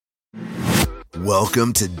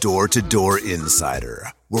Welcome to Door Insider,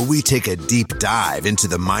 where we take a deep dive into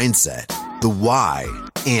the mindset, the why,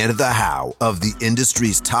 and the how of the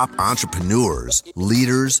industry's top entrepreneurs,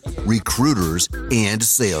 leaders, recruiters, and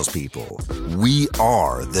salespeople. We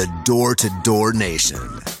are the Door Nation.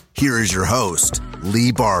 Here is your host,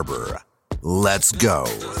 Lee Barber. Let's go.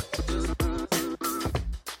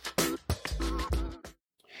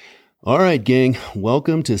 All right, gang.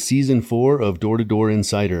 Welcome to Season 4 of Door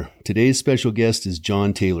Insider. Today's special guest is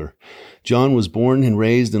John Taylor. John was born and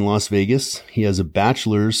raised in Las Vegas. He has a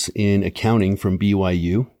bachelor's in accounting from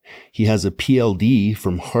BYU. He has a PLD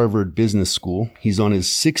from Harvard Business School. He's on his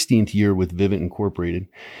 16th year with Vivint Inc.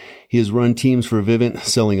 He has run teams for Vivint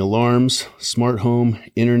selling alarms, smart home,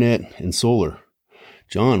 internet, and solar.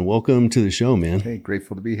 John, welcome to the show, man. Hey,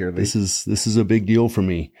 grateful to be here, Lee. This is a big deal for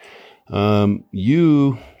me.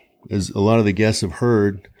 You, as a lot of the guests have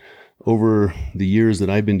heard over the years that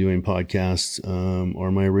I've been doing podcasts,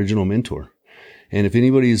 are my original mentor. And if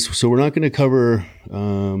so we're not going to cover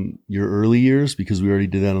your early years because we already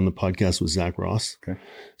did that on the podcast with Zach Ross. Okay.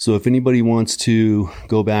 So if anybody wants to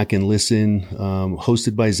go back and listen,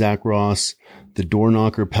 hosted by Zach Ross, the Door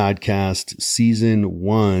Knocker podcast, season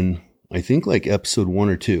 1, I think like episode 1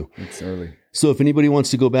 or 2. It's early. So if anybody wants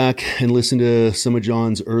to go back and listen to some of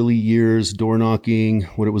John's early years, door knocking,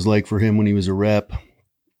 what it was like for him when he was a rep,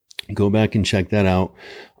 go back and check that out.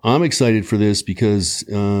 I'm excited for this because,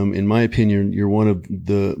 in my opinion, you're one of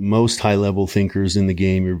the most high-level thinkers in the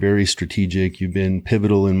game. You're very strategic. You've been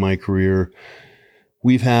pivotal in my career.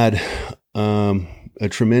 We've had a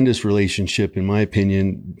tremendous relationship, in my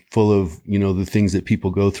opinion, full of, the things that people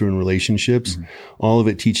go through in relationships, all of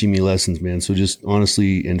it teaching me lessons, man. So just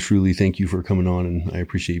honestly and truly, thank you for coming on, and I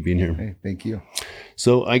appreciate you being here. Hey, thank you.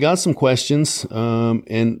 So I got some questions,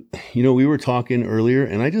 and we were talking earlier,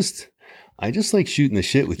 and I just like shooting the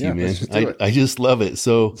shit with you, man. I just love it.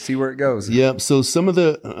 So see where it goes. Yeah. So some of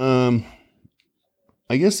the,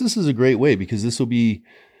 I guess this is a great way because this will be,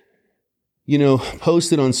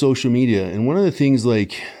 posted on social media. And one of the things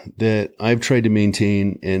that I've tried to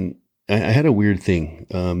maintain, and I had a weird thing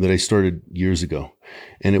that I started years ago,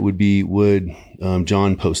 and it would be, would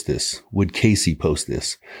John post this? Would Casey post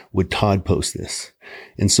this? Would Todd post this?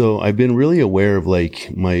 And so I've been really aware of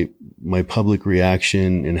my public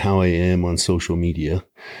reaction and how I am on social media.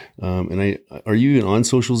 Are you even on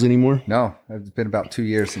socials anymore? No, it's been about 2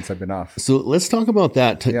 years since I've been off. So let's talk about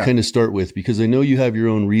that to kind of start with, because I know you have your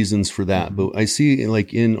own reasons for that, but I see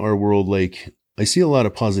in our world, I see a lot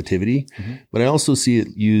of positivity, but I also see it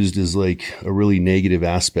used as a really negative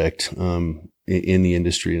aspect, in the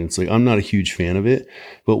industry. And it's I'm not a huge fan of it,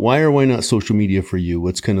 but why or why not social media for you?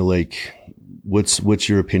 What's kind of what's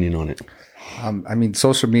your opinion on it?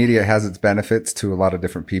 Social media has its benefits to a lot of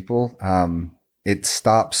different people. It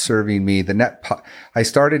stopped serving me. I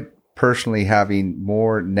started personally having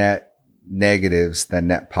more net negatives than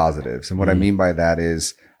net positives. And what I mean by that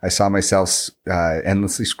is I saw myself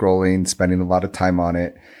endlessly scrolling, spending a lot of time on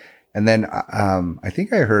it. And then I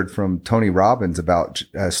think I heard from Tony Robbins about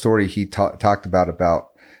a story he talked about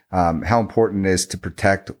how important it is to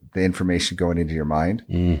protect the information going into your mind.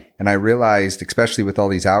 And I realized, especially with all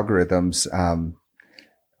these algorithms, I'm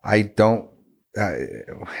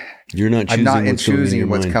not choosing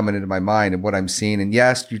what's coming into my mind and what I'm seeing. And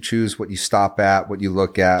yes, you choose what you stop at, what you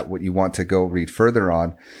look at, what you want to go read further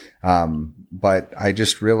on. But I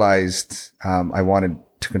just realized I wanted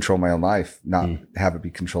to control my own life, not have it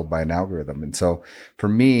be controlled by an algorithm. And so for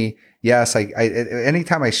me, yes, I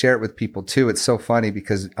anytime I share it with people too, it's so funny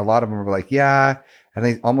because a lot of them are like, yeah, and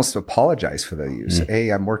they almost apologize for the use.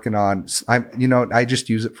 Hey, I'm working on, I just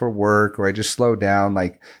use it for work, or I just slow down.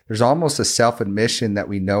 There's almost a self-admission that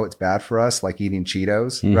we know it's bad for us, like eating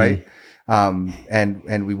Cheetos, right?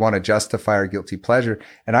 And we want to justify our guilty pleasure.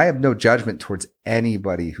 And I have no judgment towards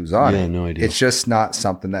anybody who's on it. No idea. It's just not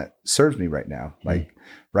something that serves me right now.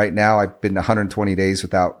 Right now, I've been 120 days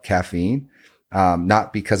without caffeine.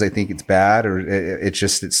 Not because I think it's bad or it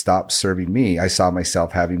stopped serving me. I saw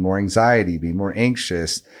myself having more anxiety, being more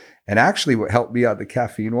anxious. And actually what helped me out the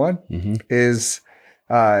caffeine one is,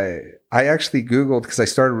 I actually Googled, because I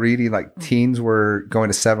started reading teens were going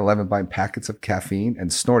to 7-Eleven buying packets of caffeine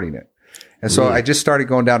and snorting it. And so I just started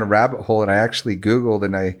going down a rabbit hole, and I actually Googled,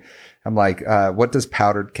 and I'm like, what does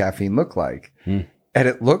powdered caffeine look like? And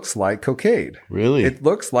it looks like cocaine. Really? It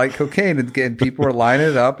looks like cocaine. And people are lining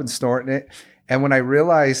it up and snorting it. And when I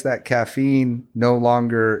realized that caffeine no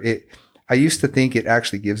longer, I used to think it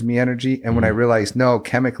actually gives me energy. And when I realized, no,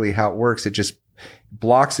 chemically how it works, it just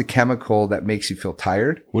blocks a chemical that makes you feel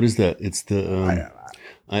tired. What is that? It's the,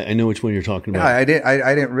 I know which one you're talking about. Yeah,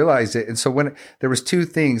 I didn't realize it. And so when there was two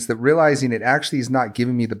things, that realizing it actually is not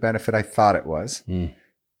giving me the benefit I thought it was,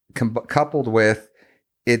 coupled with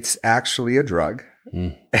it's actually a drug.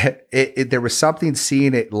 There was something,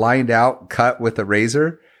 seeing it lined out, cut with a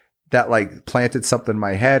razor, that like planted something in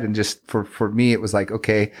my head. And just for me, it was like,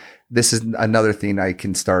 okay, this is another thing I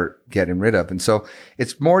can start getting rid of. And so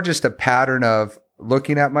it's more just a pattern of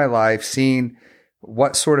looking at my life, seeing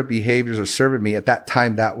what sort of behaviors are serving me at that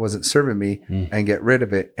time that wasn't serving me, and get rid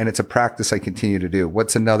of it. And it's a practice I continue to do.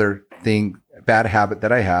 What's another thing, bad habit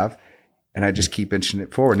that I have? And I just keep inching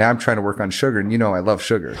it forward. Now I'm trying to work on sugar, and I love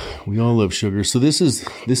sugar. We all love sugar. So this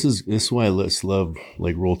is why I love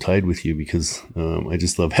like Roll Tide with you, because I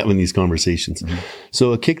just love having these conversations.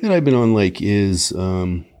 So a kick that I've been on is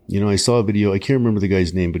I saw a video. I can't remember the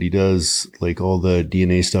guy's name, but he does like all the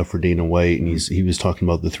DNA stuff for Dana White, and he was talking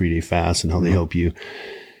about the 3-day fast and how they help you.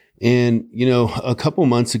 And, a couple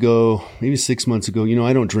months ago, maybe 6 months ago,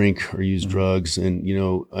 I don't drink or use drugs. And,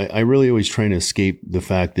 I really always trying to escape the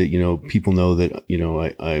fact that, people know that,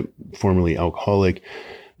 I'm formerly alcoholic,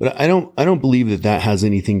 but I don't believe that has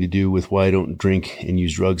anything to do with why I don't drink and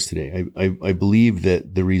use drugs today. I believe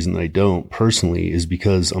that the reason that I don't personally is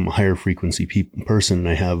because I'm a higher frequency person, and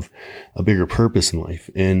I have a bigger purpose in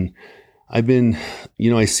life. And I've been,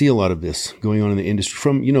 I see a lot of this going on in the industry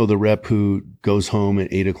from, the rep who goes home at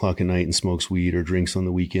 8:00 at night and smokes weed or drinks on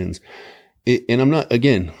the weekends. And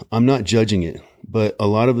I'm not judging it, but a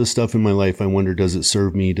lot of the stuff in my life, I wonder, does it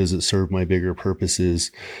serve me? Does it serve my bigger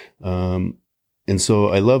purposes? And so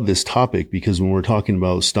I love this topic, because when we're talking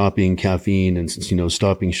about stopping caffeine and,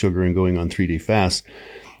 stopping sugar and going on 3-day fast,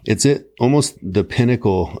 it's almost the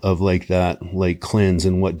pinnacle of like that, like cleanse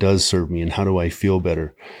and what does serve me and how do I feel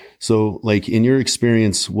better. So like in your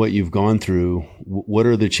experience, what you've gone through, what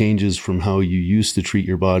are the changes from how you used to treat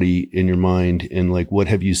your body and your mind? And like, what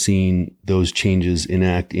have you seen those changes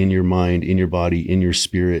enact in your mind, in your body, in your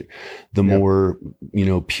spirit? The more,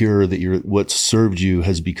 pure that what served you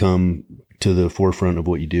has become to the forefront of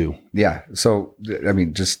what you do. Yeah. So, I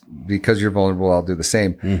mean, just because you're vulnerable, I'll do the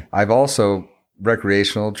same. I've also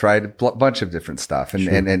tried a bunch of different stuff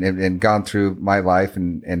and gone through my life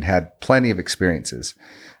and had plenty of experiences.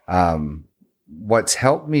 What's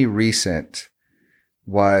helped me recent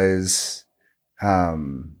was,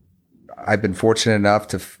 I've been fortunate enough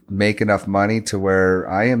to make enough money to where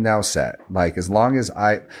I am now set. Like, as long as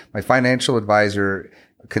my financial advisor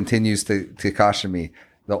continues to caution me,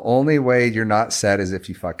 the only way you're not set is if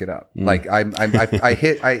you fuck it up. Like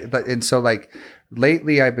and so like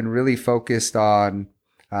lately I've been really focused on,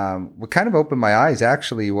 what kind of opened my eyes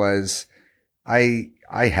actually was I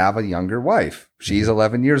have a younger wife. She's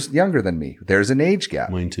 11 years younger than me. There's an age gap.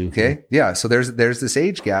 Mine too. Okay. Yeah. So there's this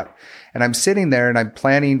age gap, and I'm sitting there and I'm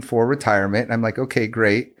planning for retirement. And I'm like, okay,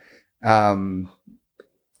 great.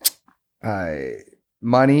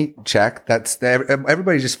 Money, check.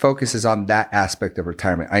 Everybody just focuses on that aspect of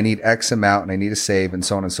retirement. I need X amount and I need to save, and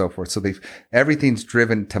so on and so forth. So everything's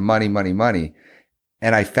driven to money, money, money.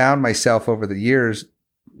 And I found myself over the years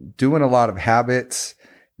doing a lot of habits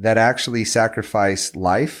that actually sacrifice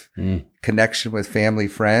life, connection with family,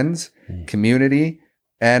 friends, community,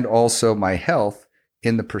 and also my health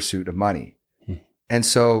in the pursuit of money. And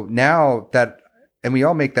so now and we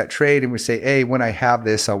all make that trade and we say, hey, when I have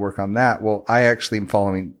this, I'll work on that. Well, I actually am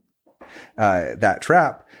following that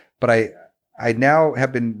trap, but I now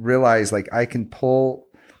have been realized like I can pull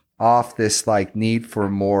off this like need for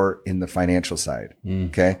more in the financial side.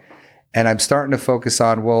 Okay. And I'm starting to focus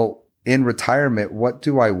on, well, in retirement, what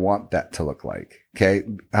do I want that to look like? Okay.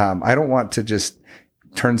 I don't want to just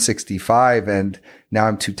turn 65 and now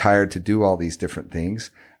I'm too tired to do all these different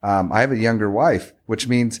things. I have a younger wife, which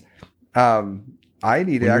means, I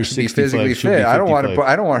need to actually be physically fit. I don't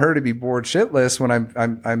want her to be bored shitless when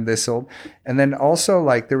I'm this old. And then also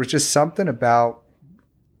like, there was just something about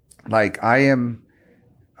like, I'm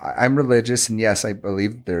religious, and yes, I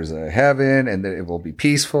believe there's a heaven and that it will be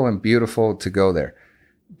peaceful and beautiful to go there.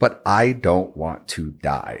 But I don't want to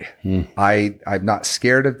die. I'm not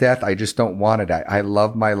scared of death. I just don't want to die. I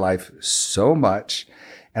love my life so much.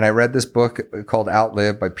 And I read this book called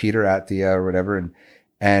Outlive by Peter Attia or whatever.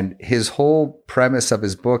 And his whole premise of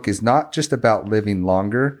his book is not just about living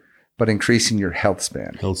longer, but increasing your health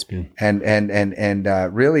span.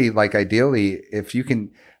 And really, like, ideally, if you can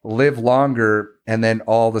live longer and then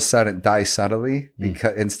all of a sudden die subtly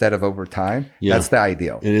because instead of over time, that's the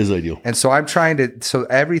ideal. It is ideal. And so so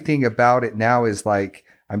everything about it now is like,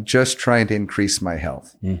 I'm just trying to increase my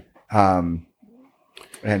health. Any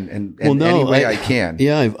way I can.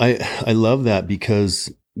 Yeah. I love that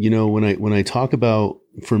because, when I talk about,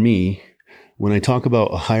 for me, when I talk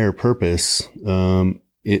about a higher purpose, listen,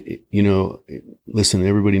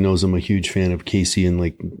 everybody knows I'm a huge fan of Casey and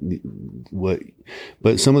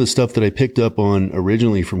but some of the stuff that I picked up on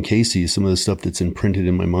originally from Casey, some of the stuff that's imprinted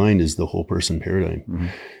in my mind is the whole person paradigm. Mm-hmm.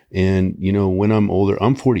 And, when I'm older,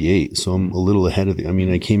 I'm 48, so I'm a little ahead of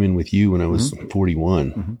I came in with you when I was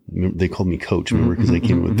 41. Mm-hmm. They called me coach, remember, because I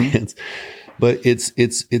came in with pants. But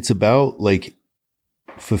it's about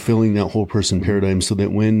fulfilling that whole person paradigm so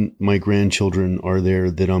that when my grandchildren are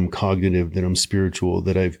there, that I'm cognitive, that I'm spiritual,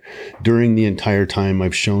 that during the entire time,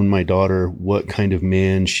 I've shown my daughter what kind of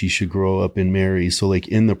man she should grow up and marry. So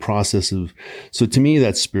in the process so to me,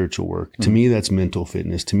 that's spiritual work. To me, that's mental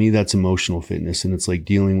fitness. To me, that's emotional fitness. And it's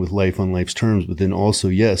dealing with life on life's terms, but then also,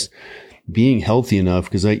 yes, being healthy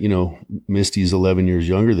enough, because Misty's 11 years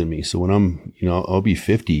younger than me. So when I'm, I'll be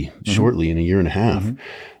 50 shortly in a year and a half.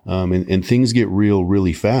 And things get real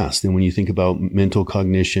really fast. And when you think about mental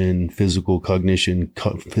cognition, physical cognition,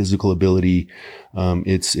 physical ability,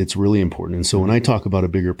 it's really important. And so when I talk about a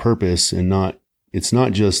bigger purpose it's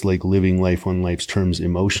not just living life on life's terms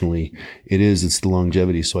emotionally. It's the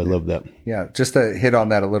longevity. So I love that. Yeah. Just to hit on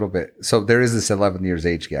that a little bit. So there is this 11 years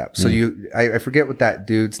age gap. So I forget what that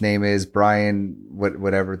dude's name is, Brian,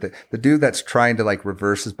 whatever, the dude that's trying to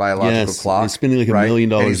reverse his biological clock. He's spending $1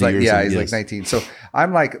 million a year. Yeah. He's 19. So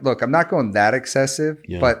I'm look, I'm not going that excessive,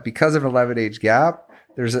 but because of an 11 age gap,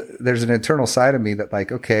 there's an internal side of me that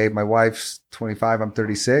okay, my wife's 25, I'm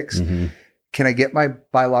 36. Mm-hmm. Can I get my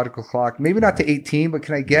biological clock? Maybe not to 18, but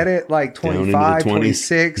can I get it 25,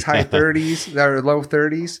 26, high 30s or low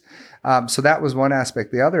 30s? So that was one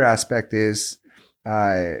aspect. The other aspect is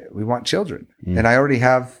we want children. And I already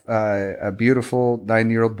have a beautiful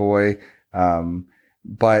 9-year-old boy,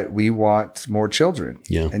 but we want more children.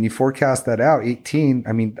 Yeah. And you forecast that out,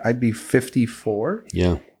 18, I'd be 54.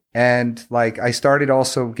 Yeah. And I started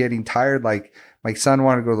also getting tired, my son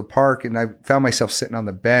wanted to go to the park and I found myself sitting on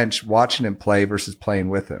the bench watching him play versus playing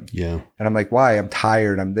with him. Yeah. And I'm why? I'm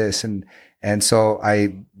tired. I'm this. And so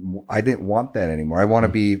I didn't want that anymore. I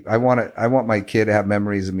want my kid to have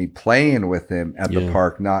memories of me playing with him at the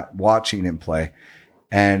park, not watching him play.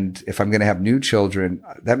 And if I'm going to have new children,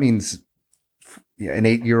 that means an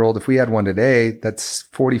 8-year-old, if we had one today, that's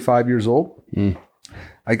 45 years old.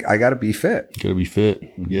 I got to be fit. Got to be fit.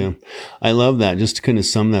 Mm-hmm. Yeah. I love that. Just to kind of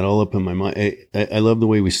sum that all up in my mind. I love the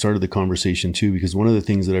way we started the conversation too, because one of the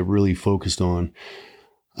things that I've really focused on,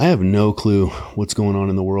 I have no clue what's going on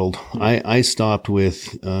in the world. I stopped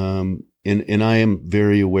with, and I am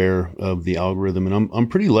very aware of the algorithm, and I'm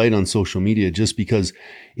pretty light on social media just because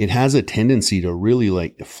it has a tendency to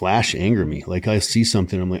really flash anger me. I see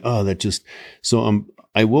something, I'm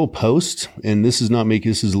I will post, and this is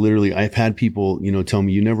literally, I've had people, tell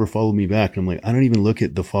me, you never follow me back. And I'm I don't even look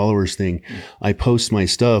at the followers thing. I post my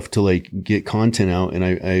stuff to get content out, and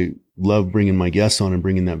I love bringing my guests on and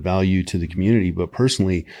bringing that value to the community. But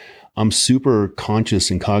personally, I'm super conscious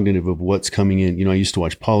and cognitive of what's coming in. I used to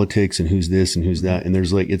watch politics and who's this and who's that. And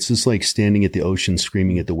there's it's just standing at the ocean,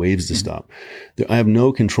 screaming at the waves to stop. I have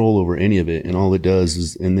no control over any of it. And all it does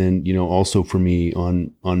is, and then, also for me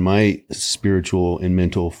on my spiritual and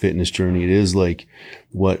mental fitness journey, it is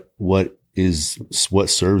what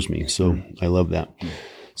serves me. So I love that.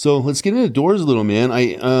 So let's get into doors a little,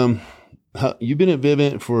 man. You've been at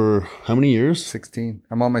Vivint for how many years? 16.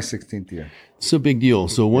 I'm on my 16th year. It's a big deal.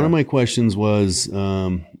 So one of my questions was,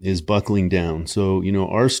 is buckling down. So,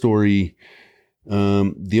 our story,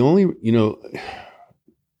 the only,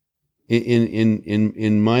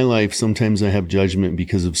 in my life, sometimes I have judgment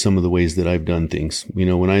because of some of the ways that I've done things.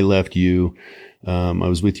 When I left you, I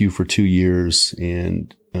was with you for 2 years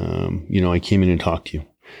and, I came in and talked to you,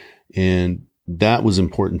 and that was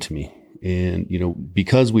important to me. And,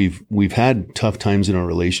 because we've had tough times in our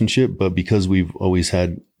relationship, but because we've always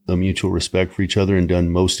had a mutual respect for each other and done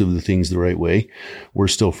most of the things the right way, we're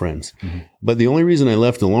still friends. Mm-hmm. But the only reason I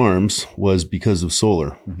left Alarms was because of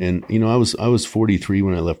solar. Mm-hmm. And, I was 43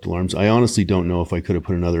 when I left Alarms. I honestly don't know if I could have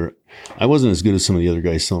put I wasn't as good as some of the other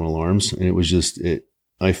guys selling alarms. And it was just,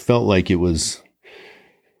 I felt like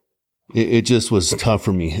it just was tough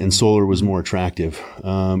for me, and solar was more attractive.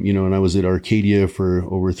 And I was at Arcadia for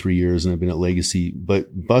over 3 years, and I've been at Legacy,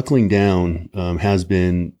 but buckling down, has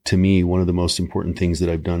been to me one of the most important things that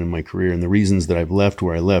I've done in my career. And the reasons that I've left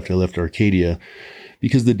where I left Arcadia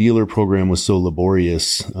because the dealer program was so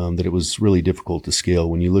laborious, that it was really difficult to scale.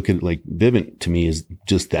 When you look at Vivint, to me, is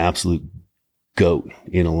just the absolute goat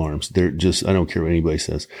in alarms. They're just, I don't care what anybody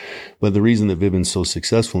says, but the reason that Vivint's so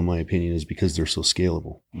successful, in my opinion, is because they're so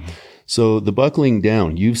scalable. Mm-hmm. So the buckling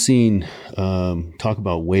down, you've seen, talk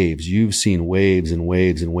about waves. You've seen waves and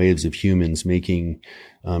waves and waves of humans making,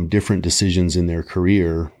 different decisions in their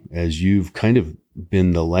career, as you've kind of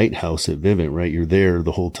been the lighthouse at Vivint, right? You're there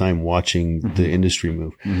the whole time watching the industry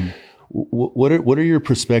move. What are your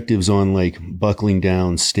perspectives on like buckling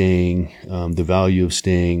down, staying, the value of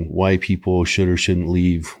staying, why people should or shouldn't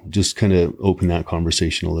leave? Just kind of open that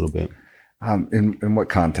conversation a little bit. In what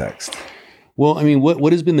context? Well, I mean,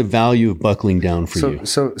 what has been the value of buckling down for you?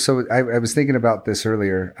 So I was thinking about this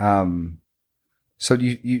earlier. So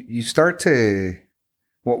you start to,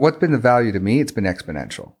 what's been the value to me? It's been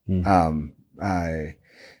exponential.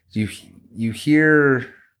 You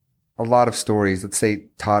hear a lot of stories. Let's say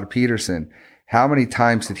Todd Peterson. How many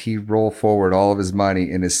times did he roll forward all of his money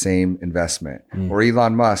in his same investment? Or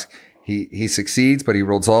Elon Musk, he succeeds, but he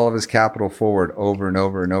rolls all of his capital forward over and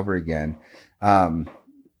over and over again.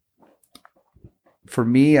 For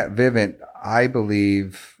me at Vivint, I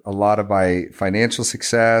believe a lot of my financial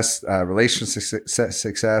success, relationship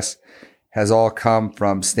success has all come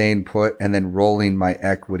from staying put and then rolling my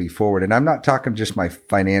equity forward. And I'm not talking just my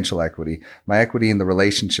financial equity, my equity in the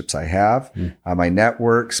relationships I have, my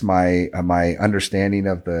networks, my understanding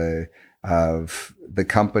of the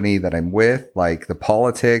company that I'm with, like the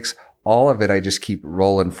politics, all of it. I just keep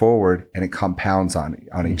rolling forward and it compounds on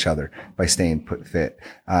each other by staying put fit.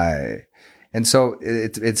 And so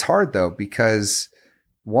it's hard though, because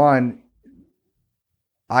one,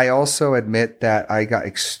 I also admit that I got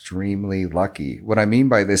extremely lucky. What I mean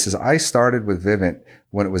by this is I started with Vivint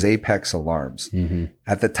when it was Apex Alarms.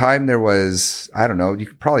 At the time there was, I don't know, you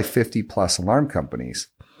could probably 50 plus alarm companies.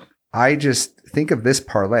 I just think of this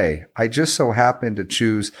parlay. I just so happened to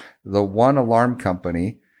choose the one alarm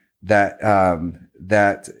company that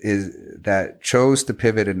chose to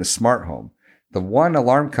pivot into smart home. The one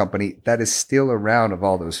alarm company that is still around of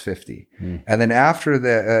all those 50. And then after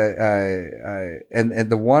and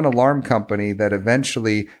the one alarm company that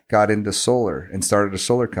eventually got into solar and started a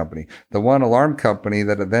solar company. The one alarm company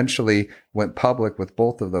that eventually went public with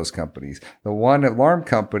both of those companies. The one alarm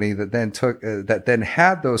company that then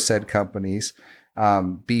had those said companies,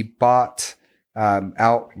 be bought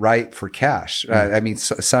outright for cash. I mean,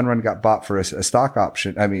 Sunrun got bought for a stock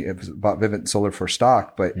option. I mean, it was bought Vivint Solar for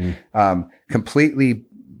stock, but completely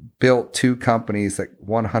built two companies that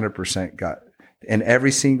 100% got. And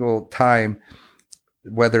every single time,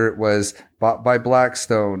 whether it was bought by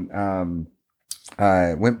Blackstone,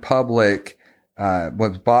 went public,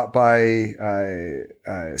 was bought by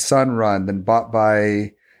Sunrun, then bought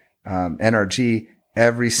by NRG,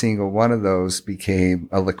 every single one of those became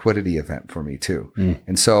a liquidity event for me too.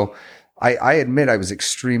 And so I admit I was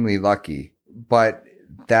extremely lucky, but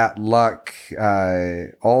that luck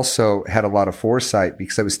also had a lot of foresight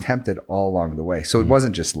because I was tempted all along the way. So it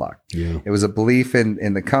wasn't just luck. It was a belief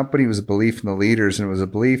in the company, it was a belief in the leaders, and it was a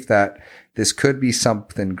belief that this could be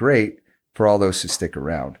something great for all those who stick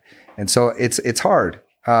around. And so it's hard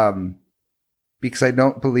because I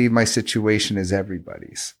don't believe my situation is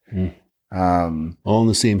everybody's. All in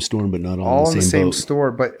the same storm, but not all in the same boat.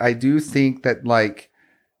 Store. But I do think that like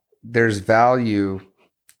there's value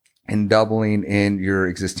in doubling in your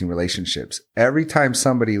existing relationships. Every time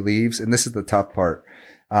somebody leaves, and this is the tough part,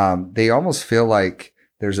 they almost feel like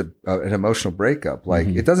there's an emotional breakup. Like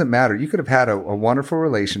it doesn't matter. You could have had a wonderful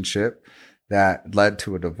relationship that led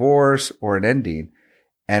to a divorce or an ending.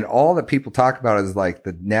 And all that people talk about is like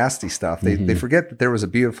the nasty stuff. They forget that there was a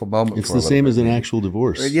beautiful moment. It's the same as an actual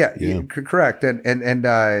divorce. Yeah. Correct. And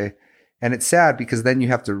it's sad because then you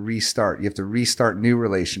have to restart. You have to restart new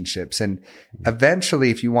relationships. And eventually,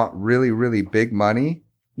 if you want really, really big money,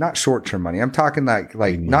 not short-term money, I'm talking like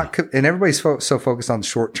not, and everybody's so focused on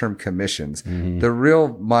short-term commissions. The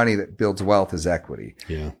real money that builds wealth is equity.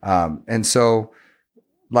 And so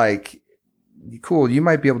like, cool, you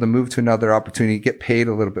might be able to move to another opportunity, get paid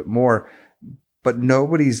a little bit more, but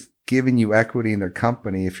nobody's giving you equity in their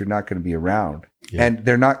company if you're not going to be around. And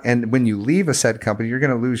they're not, and when you leave a said company, you're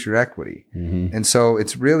going to lose your equity. And so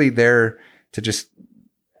it's really there to just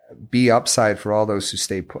be upside for all those who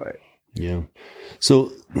stay put.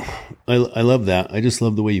 So I love that. I just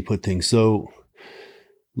love the way you put things. So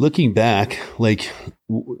looking back, like,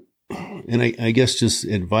 and I guess just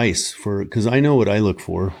advice for, because I know what I look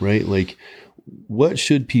for, right? Like, what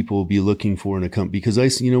should people be looking for in a company? Because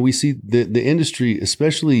we see the industry,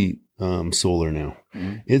 especially solar now,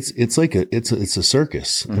 it's like it's a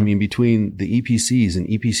circus. I mean, between the EPCs and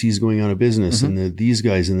EPCs going out of business and these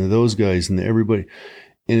guys and those guys and everybody,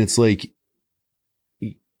 and it's like,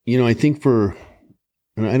 I think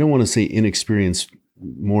and I don't want to say inexperienced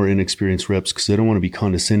more inexperienced reps because I don't want to be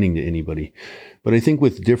condescending to anybody. But I think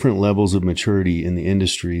with different levels of maturity in the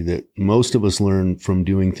industry that most of us learn from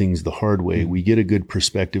doing things the hard way, we get a good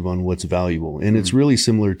perspective on what's valuable. And it's really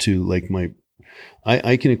similar to like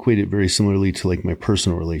I can equate it very similarly to like my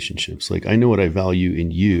personal relationships. Like I know what I value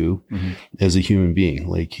in you as a human being.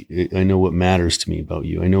 Like I know what matters to me about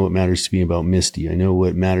you. I know what matters to me about Misty. I know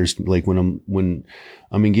what matters like when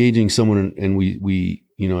I'm engaging someone and we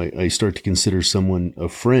I start to consider someone a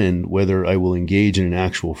friend, whether I will engage in an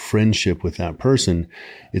actual friendship with that person,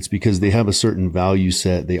 it's because they have a certain value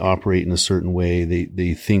set. They operate in a certain way.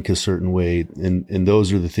 They think a certain way. And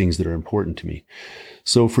those are the things that are important to me.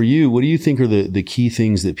 So for you, what do you think are the key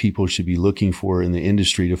things that people should be looking for in the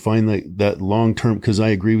industry to find that long-term? Because I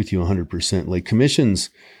agree with you 100%. Like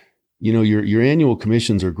commissions, your annual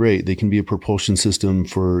commissions are great. They can be a propulsion system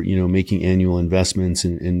for, making annual investments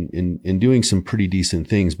and doing some pretty decent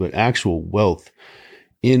things, but actual wealth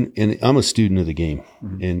and I'm a student of the game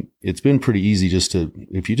and it's been pretty easy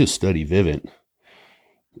if you just study Vivint,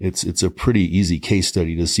 it's a pretty easy case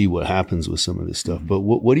study to see what happens with some of this stuff. But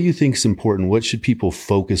what do you think is important? What should people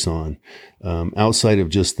focus on outside of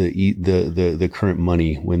just the current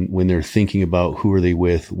money when they're thinking about who are they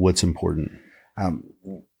with, what's important?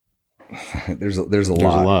 There's a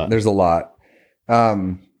lot. There's a lot.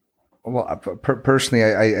 Well, personally,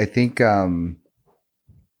 I think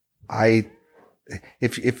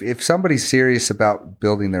if somebody's serious about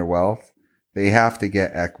building their wealth, they have to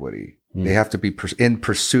get equity. They have to be in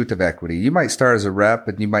pursuit of equity. You might start as a rep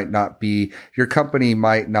and your company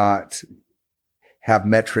might not have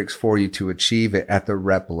metrics for you to achieve it at the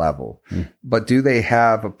rep level, but do they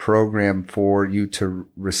have a program for you to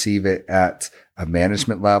receive it at a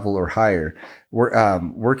management level or higher? We're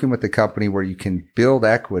working with a company where you can build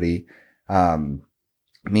equity,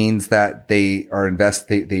 means that they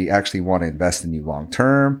actually want to invest in you long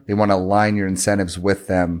term. They want to align your incentives with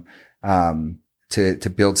them,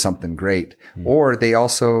 to build something great. Or they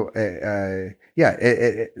also,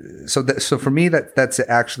 so for me, that's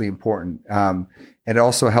actually important. And it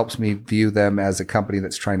also helps me view them as a company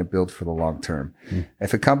that's trying to build for the long term.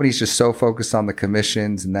 If a company's just so focused on the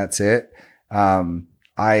commissions and that's it,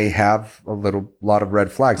 I have a lot of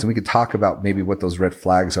red flags, and we could talk about maybe what those red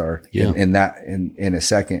flags are in a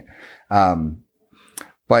second.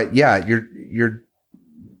 But yeah, you're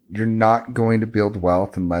not going to build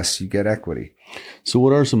wealth unless you get equity. So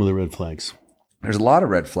what are some of the red flags? There's a lot of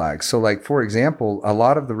red flags. So like, for example, a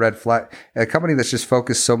lot of the red flag, a company that's just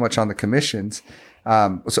focused so much on the commissions.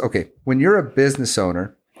 When you're a business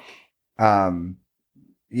owner,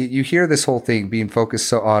 you hear this whole thing being focused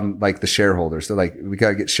so on like the shareholders. So like, we got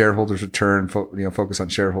to get shareholders return, focus on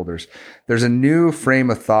shareholders. There's a new frame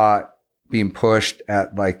of thought being pushed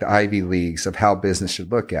at like the Ivy Leagues of how business should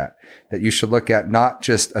look at, that you should look at not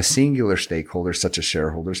just a singular stakeholder such as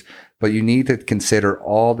shareholders, but you need to consider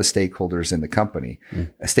all the stakeholders in the company.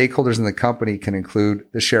 Stakeholders in the company can include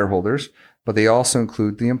the shareholders, but they also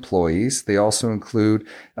include the employees. They also include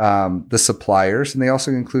the suppliers, and they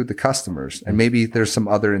also include the customers. And maybe there's some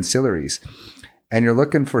other ancillaries. And you're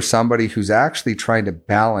looking for somebody who's actually trying to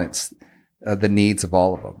balance the needs of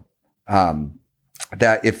all of them.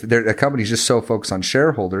 That if a company's just so focused on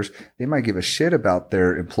shareholders, they might give a shit about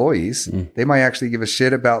their employees. They might actually give a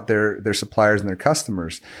shit about their suppliers and their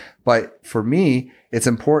customers. But for me, it's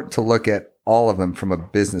important to look at all of them from a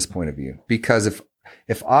business point of view, because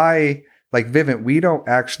if I, like Vivint, we don't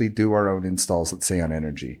actually do our own installs, let's say on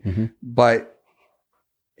energy, but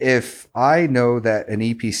if I know that an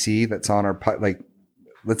EPC that's on our, like,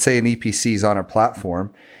 let's say an EPC is on our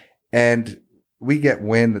platform and we get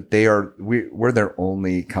wind that we're their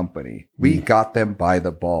only company. We got them by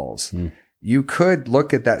the balls. You could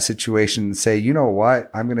look at that situation and say, you know what?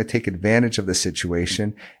 I'm going to take advantage of the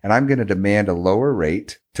situation and I'm going to demand a lower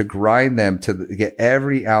rate to grind them to get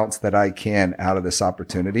every ounce that I can out of this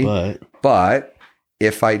opportunity. But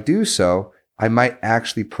if I do so, I might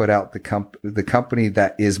actually put out the company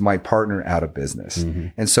that is my partner out of business.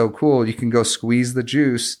 And so cool, you can go squeeze the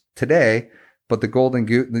juice today, but the golden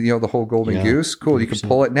goose, the whole golden goose, cool. 100%. You can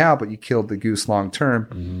pull it now, but you killed the goose long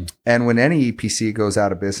term. And when any EPC goes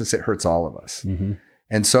out of business, it hurts all of us.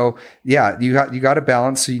 And so, yeah, you got to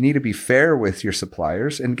balance. So you need to be fair with your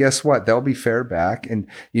suppliers, and guess what? They'll be fair back. And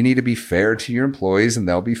you need to be fair to your employees, and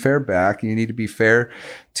they'll be fair back. And you need to be fair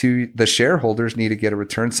to the shareholders. Need to get a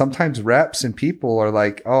return. Sometimes reps and people are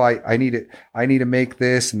like, "Oh, I need to make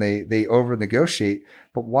this," and they over negotiate.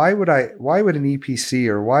 But why would an EPC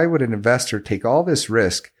or why would an investor take all this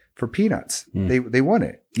risk for peanuts? They want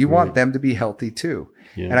it. You want them to be healthy too.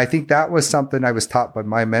 And I think that was something I was taught by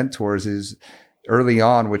my mentors is early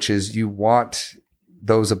on, which is you want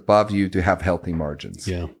those above you to have healthy margins.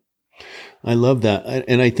 Yeah. I love that.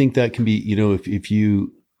 And I think that can be, if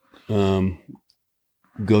you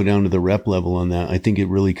go down to the rep level on that, I think it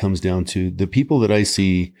really comes down to the people that I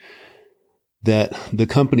see, that the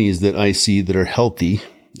companies that I see that are healthy,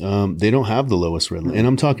 they don't have the lowest red line. And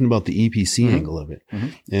I'm talking about the EPC angle of it.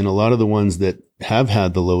 And a lot of the ones that have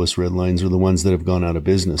had the lowest red lines are the ones that have gone out of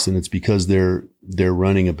business. And it's because they're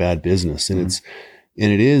running a bad business. And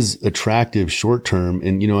it is attractive short term.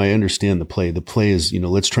 And, I understand the play. The play is,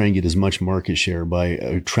 let's try and get as much market share by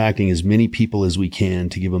attracting as many people as we can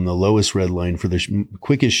to give them the lowest red line for the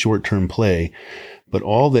quickest short term play. But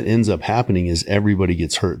all that ends up happening is everybody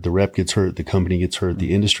gets hurt. The rep gets hurt. The company gets hurt.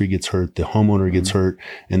 The industry gets hurt. The homeowner gets hurt.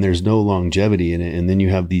 And there's no longevity in it. And then you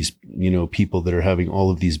have these, people that are having all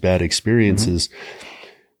of these bad experiences.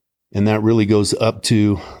 And that really goes up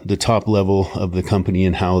to the top level of the company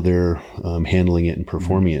and how they're handling it and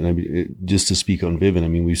performing it. And I mean, just to speak on Vivint, I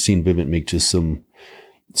mean, we've seen Vivint make just some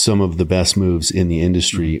of the best moves in the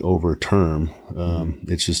industry over term.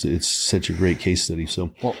 It's such a great case study.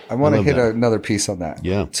 So, well, I want to hit another piece on that,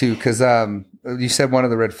 too, because you said one of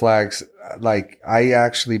the red flags. Like, I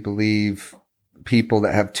actually believe people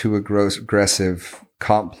that have too aggressive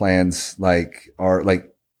comp plans,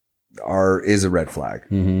 is a red flag.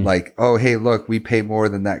 Like, oh, hey, look, we pay more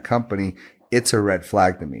than that company. It's a red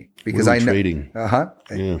flag to me because I know trading.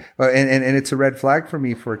 And it's a red flag for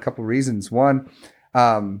me for a couple of reasons. One,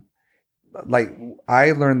 like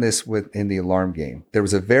I learned this in the alarm game. There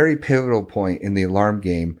was a very pivotal point in the alarm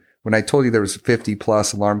game when I told you there was 50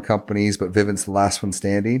 plus alarm companies, but Vivint's the last one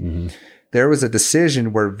standing. There was a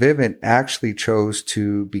decision where Vivint actually chose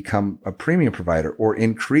to become a premium provider or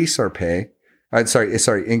increase our pay.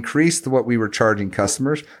 Increase what we were charging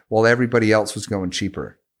customers while everybody else was going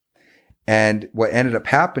cheaper. And what ended up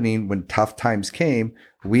happening when tough times came,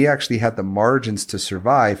 we actually had the margins to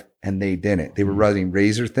survive and they didn't. They were running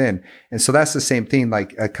razor thin. And so that's the same thing.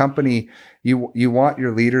 Like a company, you want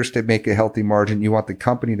your leaders to make a healthy margin. You want the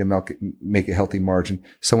company to make a healthy margin.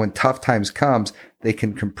 So when tough times comes, they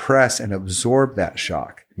can compress and absorb that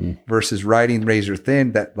shock versus riding razor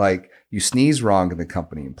thin that like you sneeze wrong and the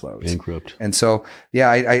company implodes. Bankrupt. And so, yeah,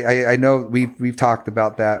 I know we've talked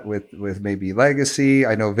about that with maybe Legacy.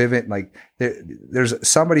 I know Vivint, like there's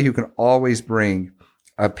somebody who can always bring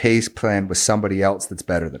a pace plan with somebody else that's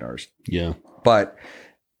better than ours. Yeah. But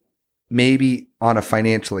maybe on a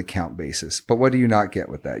financial account basis. But what do you not get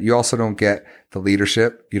with that? You also don't get the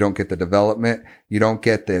leadership. You don't get the development. You don't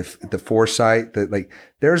get the foresight that like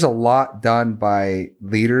there's a lot done by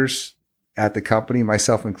leaders at the company,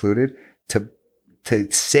 myself included,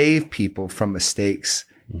 to save people from mistakes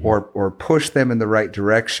or push them in the right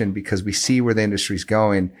direction because we see where the industry's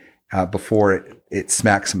going before it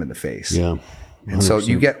smacks them in the face. Yeah. 100%. And so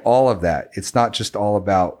you get all of that. It's not just all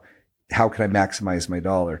about how can I maximize my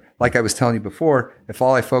dollar? Like I was telling you before, if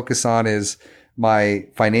all I focus on is my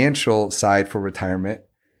financial side for retirement,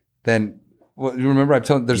 then you remember I'm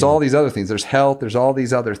telling there's all these other things. There's health. There's all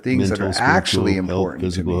these other things that are actually important.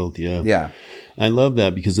 Health, physical health. Yeah. Yeah. I love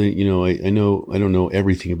that because I know I don't know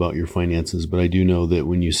everything about your finances, but I do know that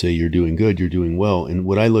when you say you're doing good, you're doing well. And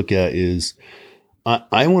what I look at is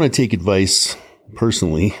I want to take advice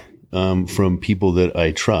personally from people that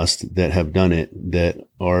I trust that have done it, that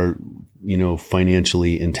are,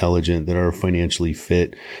 financially intelligent, that are financially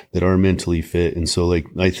fit, that are mentally fit. And so like,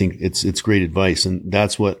 I think it's great advice. And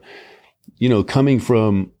that's what, coming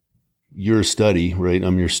from your study, right?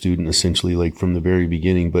 I'm your student essentially, like from the very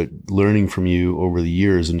beginning, but learning from you over the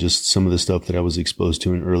years and just some of the stuff that I was exposed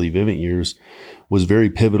to in early Vivint years was very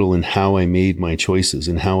pivotal in how I made my choices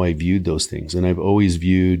and how I viewed those things. And I've always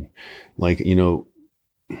viewed like, in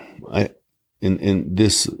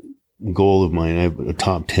this goal of mine, I have a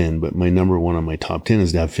top 10, but my number one on my top 10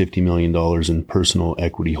 is to have $50 million in personal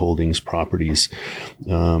equity holdings, properties.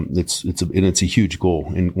 It's a huge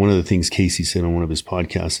goal. And one of the things Casey said on one of his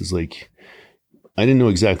podcasts is like, I didn't know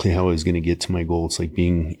exactly how I was going to get to my goal. It's like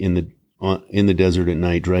being in the desert at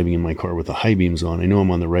night, driving in my car with the high beams on. I know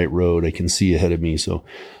I'm on the right road. I can see ahead of me. So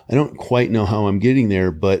I don't quite know how I'm getting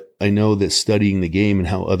there, but I know that studying the game and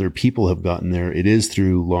how other people have gotten there, it is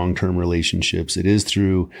through long-term relationships. It is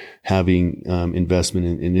through having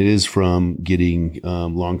investment and it is from getting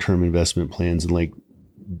long-term investment plans. And like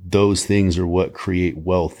those things are what create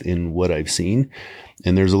wealth in what I've seen.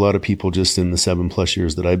 And there's a lot of people just in the 7+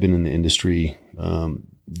 years that I've been in the industry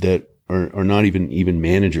that are not even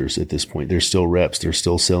managers at this point. They're still reps. They're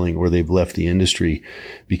still selling, or they've left the industry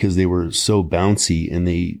because they were so bouncy. And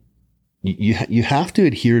you have to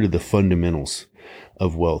adhere to the fundamentals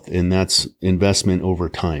of wealth, and that's investment over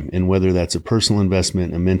time. And whether that's a personal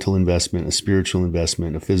investment, a mental investment, a spiritual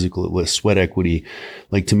investment, a physical sweat equity,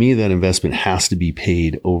 like to me, that investment has to be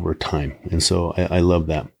paid over time. And so I love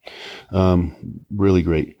that. Really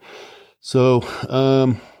great. So,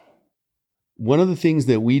 one of the things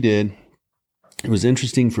that we did, it was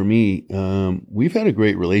interesting for me. We've had a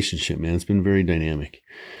great relationship, man. It's been very dynamic.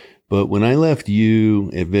 But when I left you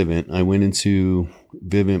at Vivint, I went into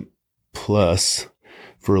Vivint Plus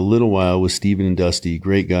for a little while with Steven and Dusty,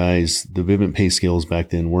 great guys. The Vivint pay scales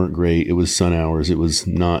back then weren't great. It was sun hours. It was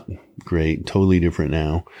not great, totally different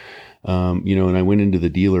now. And I went into the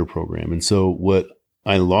dealer program. And so what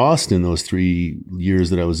I lost in those 3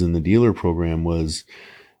 years that I was in the dealer program was,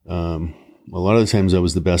 a lot of the times I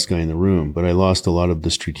was the best guy in the room, but I lost a lot of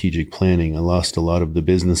the strategic planning. I lost a lot of the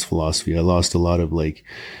business philosophy. I lost a lot of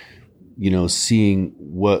seeing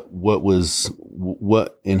what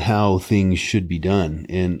and how things should be done.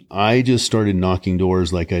 And I just started knocking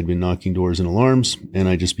doors like I'd been knocking doors and alarms, and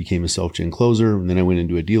I just became a self-gen closer. And then I went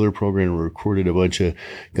into a dealer program and recruited a bunch of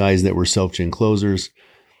guys that were self-gen closers.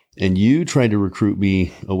 And you tried to recruit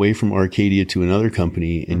me away from Arcadia to another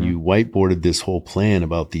company, and you whiteboarded this whole plan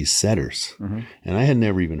about these setters. And I had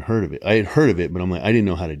never even heard of it. I had heard of it, but I'm like, I didn't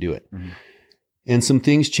know how to do it. And some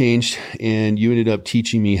things changed, and you ended up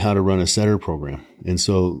teaching me how to run a setter program. And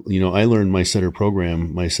so, I learned my setter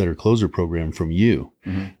closer program from you.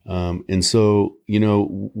 And so,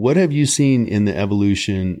 what have you seen in the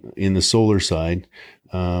evolution in the solar side?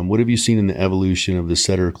 What have you seen in the evolution of the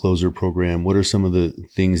setter closer program? What are some of the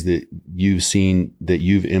things that you've seen that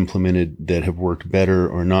you've implemented that have worked better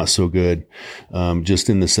or not so good, just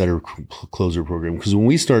in the setter closer program? Because when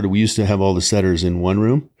we started, we used to have all the setters in one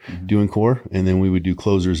room doing core, and then we would do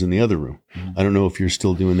closers in the other room. I don't know if you're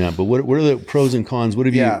still doing that, but what are the pros and cons? What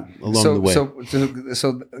have you along the way?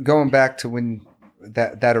 So going back to when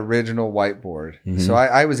that original whiteboard. So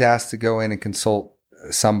I was asked to go in and consult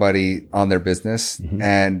somebody on their business,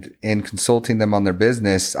 and in consulting them on their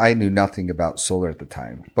business, I knew nothing about solar at the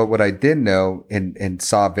time. But what I did know and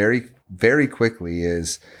saw very, very quickly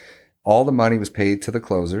is all the money was paid to the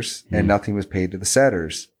closers and nothing was paid to the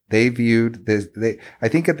setters. They viewed this, I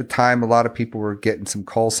think at the time, a lot of people were getting some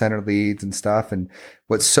call center leads and stuff. And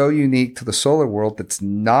what's so unique to the solar world that's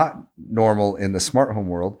not normal in the smart home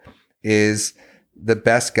world is the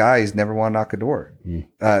best guys never want to knock a door.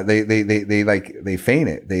 They feign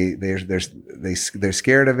it. They're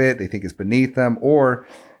scared of it. They think it's beneath them. Or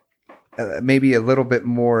maybe a little bit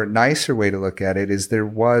more nicer way to look at it is there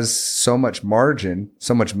was so much margin,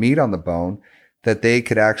 so much meat on the bone that they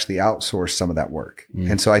could actually outsource some of that work.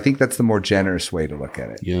 And so I think that's the more generous way to look at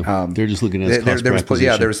it. Yeah. They're just looking at cost per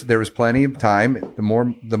acquisition. There was plenty of time.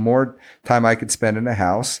 The more time I could spend in a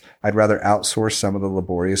house, I'd rather outsource some of the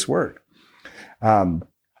laborious work. And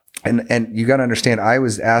you got to understand, I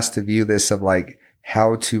was asked to view this of like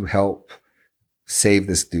how to help save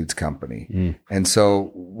this dude's company. And so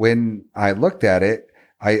when I looked at it,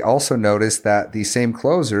 I also noticed that these same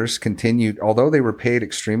closers continued, although they were paid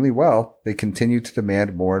extremely well, they continued to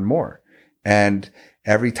demand more and more. And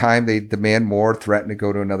every time they demand more, threaten to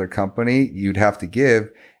go to another company, you'd have to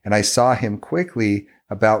give. And I saw him quickly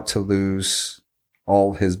about to lose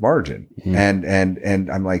all his margin. And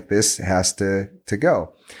I'm like, this has to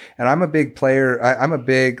go. And I'm a big player. I'm a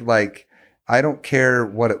big, I don't care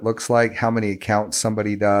what it looks like, how many accounts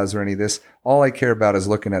somebody does or any of this. All I care about is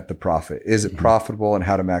looking at the profit. Is it profitable and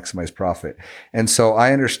how to maximize profit? And so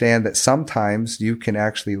I understand that sometimes you can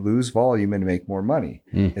actually lose volume and make more money.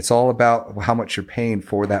 It's all about how much you're paying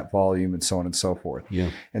for that volume and so on and so forth.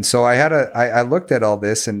 And so I looked at all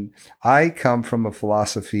this, and I come from a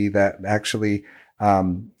philosophy that actually,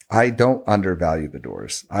 I don't undervalue the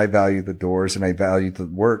doors. I value the doors and I value the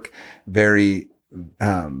work very,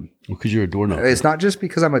 because you're a door knocker. It's not just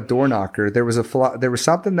because I'm a door knocker. There was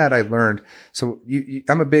something that I learned. So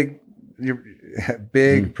I'm a big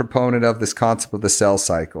proponent of this concept of the sales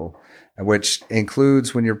cycle, which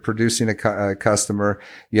includes when you're producing a customer,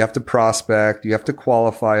 you have to prospect, you have to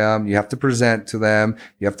qualify them, you have to present to them,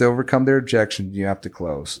 you have to overcome their objections, you have to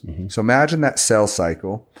close. So imagine that sales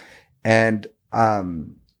cycle. And,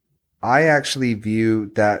 I actually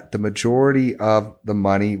view that the majority of the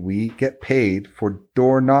money we get paid for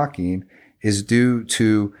door knocking is due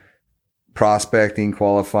to prospecting,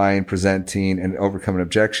 qualifying, presenting, and overcoming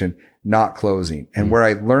objection, not closing. And where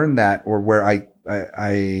I learned that, or where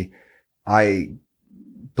I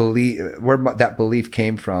believe, where that belief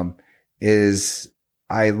came from, is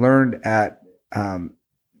I learned at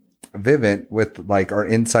Vivint with like our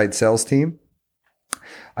inside sales team.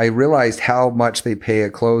 I realized how much they pay a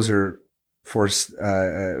closer for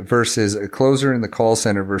versus a closer in the call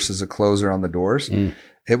center versus a closer on the doors.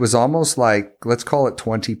 It was almost like, let's call it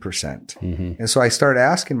 20%. And so I started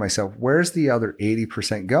asking myself, where's the other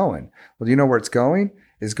 80% going? Well, do you know where it's going?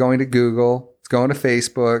 It's going to Google. It's going to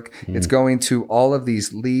Facebook. It's going to all of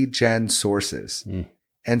these lead gen sources.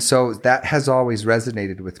 And so that has always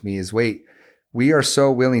resonated with me is, wait, we are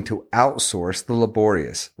so willing to outsource the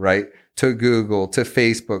laborious, right? To Google, to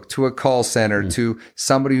Facebook, to a call center, to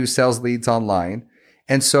somebody who sells leads online.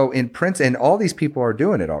 And so in print, and all these people are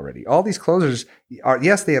doing it already. All these closers are,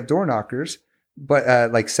 yes, they have door knockers,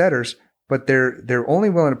 but like setters, but they're only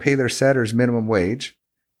willing to pay their setters minimum wage.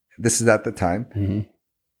 This is at the time.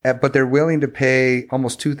 But they're willing to pay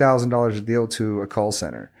almost $2,000 a deal to a call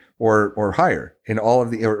center or higher in all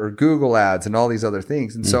of the, or Google ads and all these other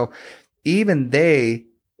things. And so even they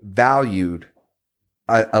valued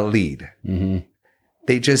a lead.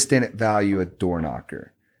 They just didn't value a door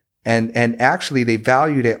knocker. And actually they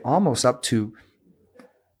valued it almost up to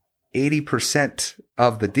 80%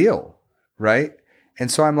 of the deal, right?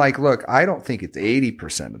 And so I'm like, look, I don't think it's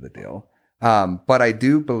 80% of the deal. But I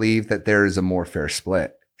do believe that there is a more fair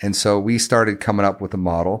split. And so we started coming up with a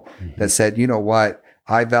model that said, you know what?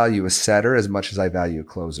 I value a setter as much as I value a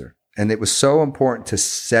closer. And it was so important to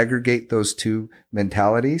segregate those two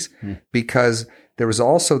mentalities because there was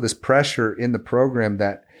also this pressure in the program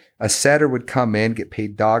that a setter would come in, get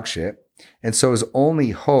paid dog shit. And so his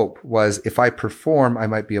only hope was if I perform, I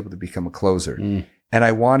might be able to become a closer. And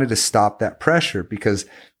I wanted to stop that pressure because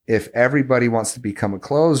if everybody wants to become a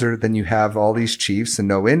closer, then you have all these chiefs and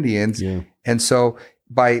no Indians. And so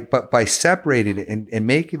by separating it and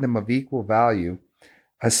making them of equal value,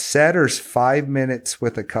 a setter's 5 minutes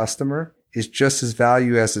with a customer is just as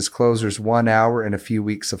value as his closer's 1 hour and a few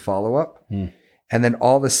weeks of follow-up. And then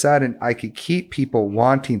all of a sudden I could keep people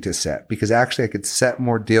wanting to set because actually I could set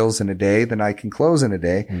more deals in a day than I can close in a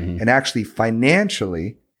day. And actually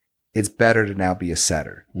financially, it's better to now be a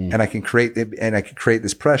setter and I can create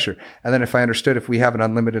this pressure. And then if I understood, if we have an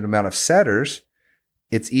unlimited amount of setters,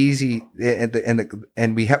 it's easy.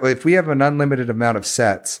 If we have an unlimited amount of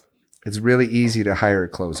sets, it's really easy to hire a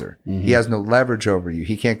closer. He has no leverage over you.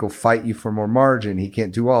 He can't go fight you for more margin. He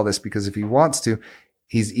can't do all this because if he wants to,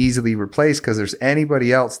 he's easily replaced because there's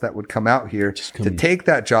anybody else that would come out here to take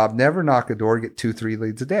that job, never knock a door, get 2-3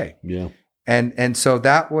 leads a day. And so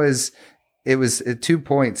it was 2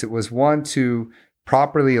 points. It was one, to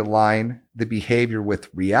properly align the behavior with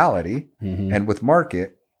reality and with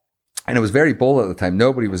market. And it was very bold at the time.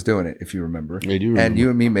 Nobody was doing it, if you remember. I do remember. And you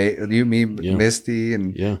and me, Misty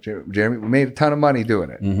and Jeremy, we made a ton of money doing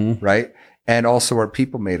it, right? And also our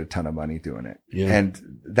people made a ton of money doing it. And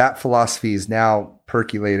that philosophy is now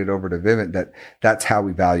percolated over to Vivint, that's how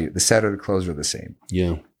we value it. The setter and the closer are the same.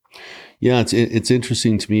 Yeah, it's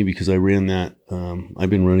interesting to me because I ran that. I've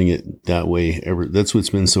been running it that way ever. That's what's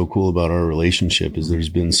been so cool about our relationship is there's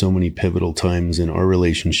been so many pivotal times in our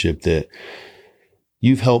relationship that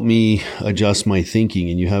you've helped me adjust my thinking,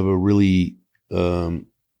 and you have a really cool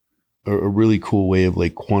way of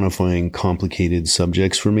like quantifying complicated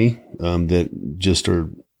subjects for me that just are.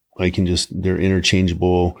 They're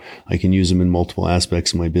interchangeable. I can use them in multiple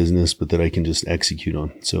aspects of my business, but that I can just execute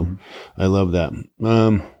on. So I love that.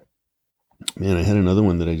 Man, I had another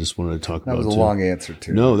one that I just wanted to talk about. That was a long answer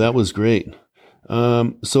too. No, that was great.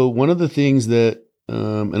 So one of the things that,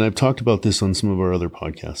 and I've talked about this on some of our other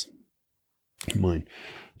podcasts, mine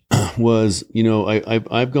was,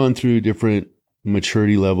 I've gone through different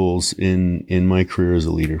maturity levels in my career as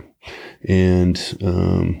a leader, and,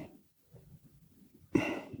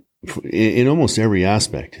 in almost every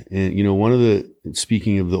aspect. And,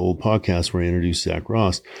 speaking of the old podcast where I introduced Zach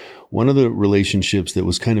Ross, one of the relationships that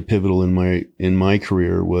was kind of pivotal in my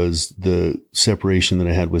career was the separation that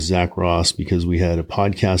I had with Zach Ross, because we had a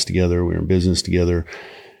podcast together, we were in business together.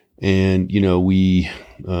 And, we,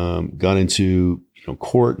 got into,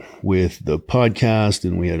 court with the podcast,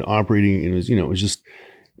 and we had operating, and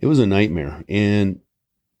it was a nightmare. And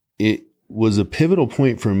it was a pivotal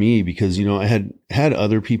point for me because, I had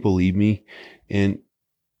other people leave me, and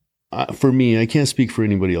for me, I can't speak for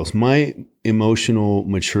anybody else. My emotional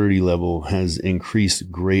maturity level has increased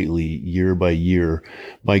greatly year by year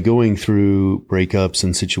by going through breakups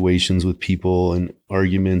and situations with people and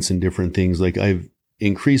arguments and different things. Like, I've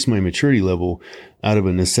increased my maturity level out of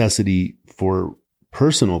a necessity for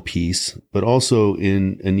personal peace, but also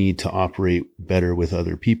in a need to operate better with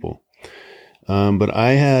other people. But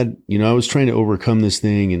I had, I was trying to overcome this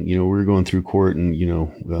thing, and, we were going through court, and,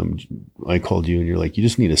 I called you and you're like, you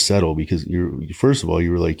just need to settle, because first of all,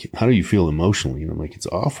 you were like, how do you feel emotionally? And I'm like, it's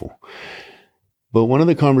awful. But one of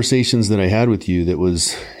the conversations that I had with you that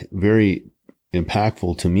was very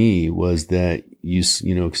impactful to me was that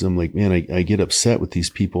you know, because I'm like, man, I get upset with these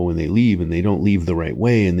people when they leave and they don't leave the right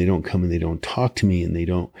way and they don't come and they don't talk to me and they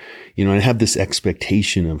don't, you know, I have this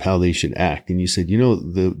expectation of how they should act. And you said, you know,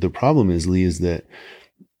 the problem is, Lee, is that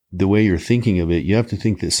the way you're thinking of it, you have to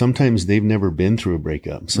think that sometimes they've never been through a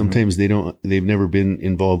breakup. Sometimes they've never been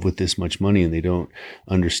involved with this much money and they don't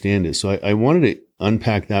understand it. So I wanted to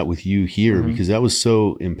unpack that with you here because that was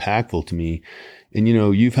so impactful to me. And, you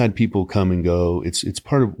know, you've had people come and go. It's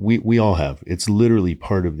part of, we all have, it's literally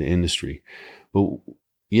part of the industry. But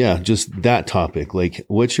yeah, just that topic, like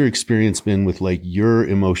what's your experience been with like your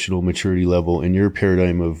emotional maturity level and your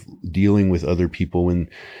paradigm of dealing with other people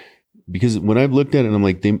because when I've looked at it, I'm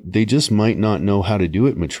like, they just might not know how to do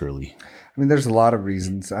it maturely. I mean, there's a lot of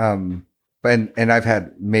reasons. And I've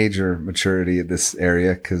had major maturity at this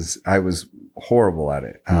area because I was horrible at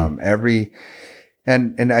it.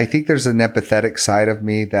 And I think there's an empathetic side of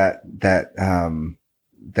me that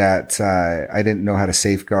I didn't know how to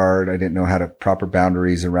safeguard. I didn't know how to proper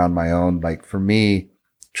boundaries around my own. Like for me,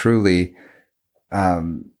 truly,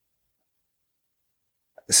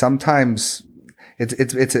 sometimes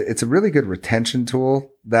it's a really good retention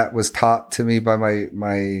tool that was taught to me by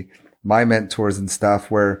my mentors and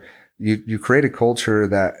stuff, where you create a culture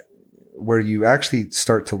where you actually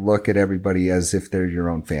start to look at everybody as if they're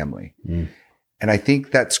your own family. And I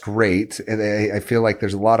think that's great. And I feel like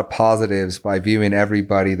there's a lot of positives by viewing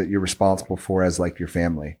everybody that you're responsible for as like your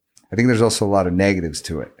family. I think there's also a lot of negatives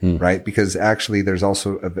to it, right? Because actually there's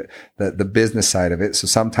also the business side of it. So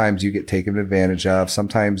sometimes you get taken advantage of,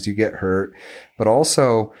 sometimes you get hurt, but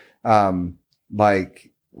also,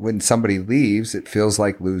 like when somebody leaves, it feels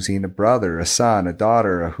like losing a brother, a son, a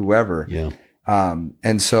daughter, a whoever. Yeah.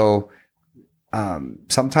 And so,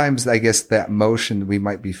 sometimes I guess that emotion we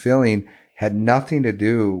might be feeling had nothing to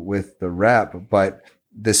do with the rep, but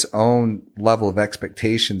this own level of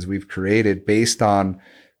expectations we've created based on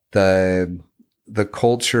the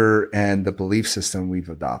culture and the belief system we've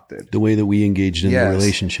adopted. The way that we engaged in the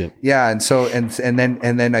relationship. Yeah. And so, and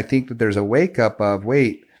then I think that there's a wake up of,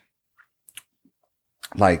 wait,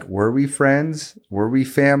 like, were we friends? Were we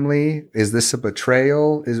family? Is this a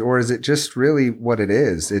betrayal? Or is it just really what it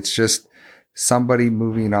is? It's just somebody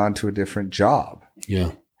moving on to a different job.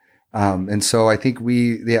 Yeah. And so I think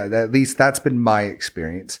at least that's been my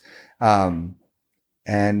experience. And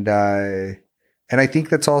I think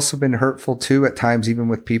that's also been hurtful too at times, even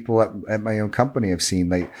with people at my own company. I've seen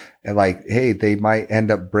like, hey, they might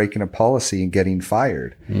end up breaking a policy and getting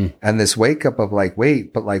fired. And this wake up of like,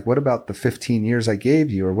 wait, but like, what about the 15 years I gave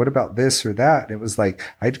you? Or what about this or that? And it was like,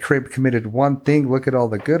 I'd committed one thing. Look at all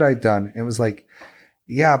the good I'd done. It was like,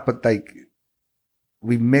 yeah, but like,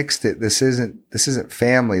 we mixed it. This isn't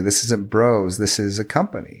family. This isn't bros. This is a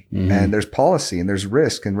company, and there's policy and there's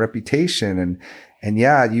risk and reputation. And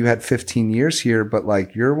yeah, you had 15 years here, but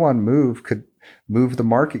like your one move could move the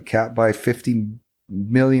market cap by $50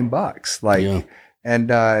 million. Like,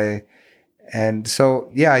 and so,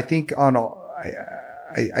 yeah, I think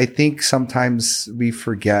I think sometimes we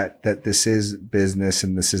forget that this is business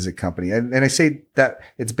and this is a company. And I say that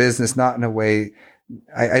it's business, not in a way,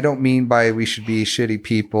 I don't mean by we should be shitty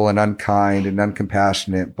people and unkind and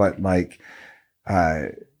uncompassionate, but like,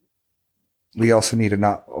 we also need to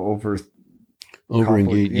not over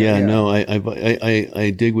engage. No,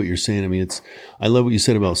 I dig what you're saying. I mean, I love what you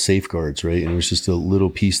said about safeguards, right? And it was just a little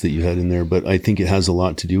piece that you had in there, but I think it has a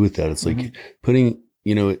lot to do with that. It's like putting,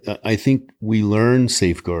 you know, I think we learn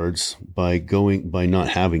safeguards by not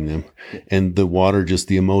having them, and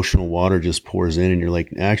the emotional water just pours in, and you're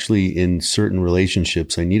like, actually in certain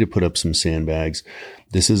relationships, I need to put up some sandbags.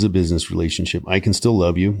 This is a business relationship. I can still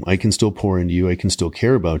love you. I can still pour into you. I can still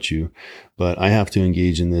care about you, but I have to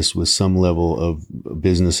engage in this with some level of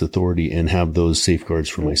business authority and have those safeguards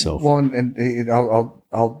for myself. Well, and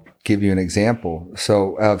I'll give you an example.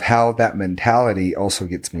 So of how that mentality also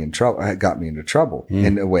got me into trouble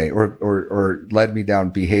in a way, or led me down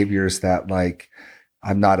behaviors that like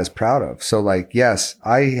I'm not as proud of. So like, yes,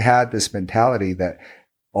 I had this mentality that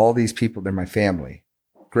all these people, they're my family.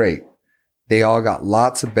 Great. They all got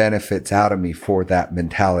lots of benefits out of me for that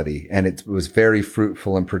mentality. And it was very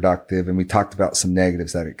fruitful and productive. And we talked about some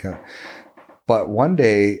negatives that it could. But one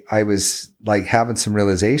day I was like having some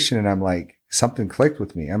realization, and I'm like, something clicked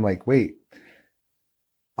with me. I'm like, wait,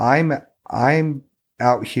 I'm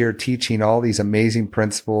out here teaching all these amazing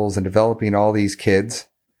principles and developing all these kids.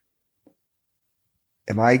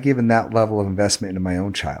 Am I giving that level of investment into my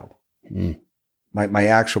own child? My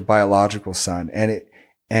actual biological son?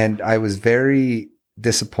 And I was very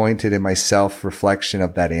disappointed in my self-reflection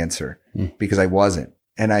of that answer because I wasn't.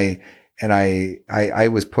 And I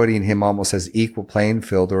was putting him almost as equal playing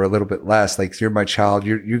field or a little bit less. Like, you're my child.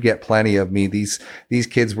 You get plenty of me. These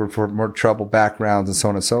kids were from more troubled backgrounds and so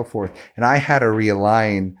on and so forth. And I had to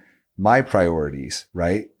realign my priorities,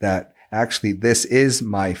 right? That actually, this is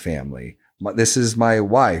my family. This is my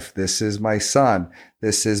wife. This is my son.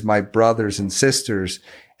 This is my brothers and sisters,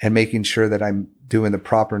 and making sure that I'm doing the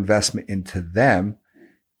proper investment into them,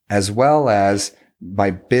 as well as my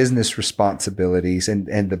business responsibilities, and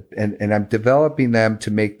I'm developing them to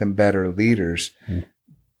make them better leaders,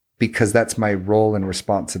 because that's my role and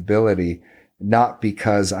responsibility, not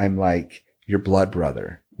because I'm like your blood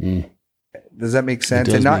brother. Does that make sense?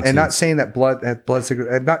 And not saying that blood's.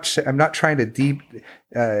 I'm not trying to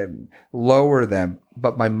lower them,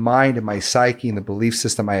 but my mind and my psyche and the belief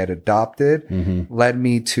system I had adopted led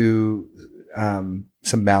me to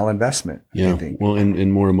some malinvestment. Yeah. I think. Well,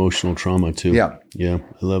 and more emotional trauma too. Yeah. Yeah.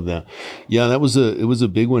 I love that. Yeah. It was a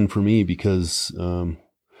big one for me because,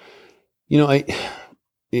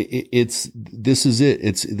 it's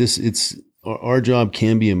our job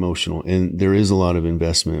can be emotional, and there is a lot of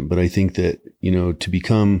investment, but I think that, to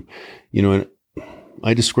become, and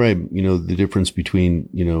I describe, the difference between,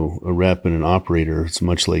 a rep and an operator. It's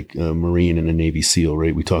much like a Marine and a Navy SEAL,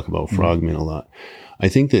 right? We talk about frogmen a lot. I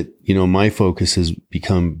think that, my focus has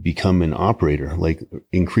become an operator, like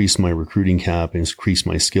increase my recruiting cap, increase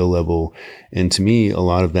my skill level. And to me, a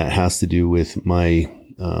lot of that has to do with my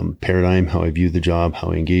paradigm, how I view the job,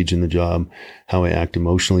 how I engage in the job, how I act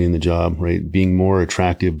emotionally in the job, right? Being more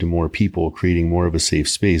attractive to more people, creating more of a safe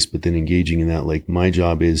space, but then engaging in that. Like, my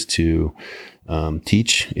job is to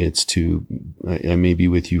teach. It's I may be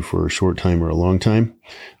with you for a short time or a long time,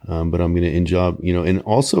 but I'm going to and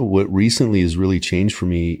also what recently has really changed for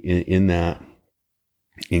me in that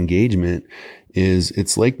engagement is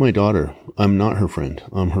it's like my daughter. I'm not her friend.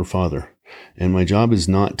 I'm her father. And my job is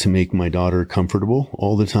not to make my daughter comfortable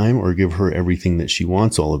all the time or give her everything that she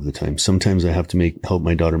wants all of the time. Sometimes I have to help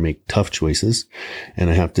my daughter make tough choices, and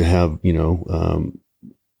I have to have,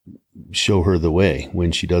 show her the way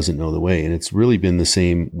when she doesn't know the way. And it's really been the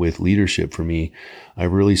same with leadership for me. I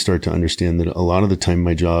really start to understand that a lot of the time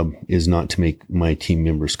my job is not to make my team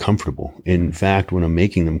members comfortable. In fact, when I'm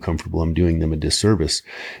making them comfortable, I'm doing them a disservice.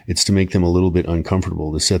 It's to make them a little bit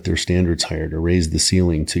uncomfortable, to set their standards higher, to raise the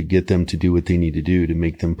ceiling, to get them to do what they need to do, to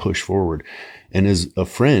make them push forward. And as a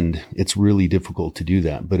friend, it's really difficult to do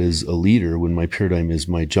that. But as a leader, when my paradigm is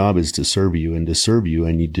my job is to serve you, and to serve you,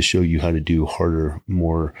 I need to show you how to do harder,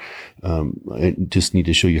 more, I just need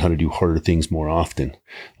to show you how to do harder things more often,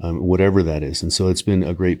 whatever that is. And so it's been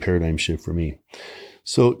a great paradigm shift for me.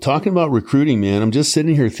 So talking about recruiting, man, I'm just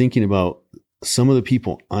sitting here thinking about some of the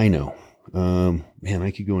people I know. Man,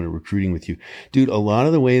 I could go into recruiting with you. Dude, a lot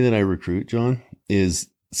of the way that I recruit, John, is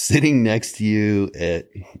sitting next to you at,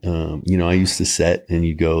 I used to set, and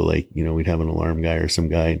you'd go like, we'd have an alarm guy or some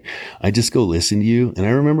guy, and I just go listen to you. And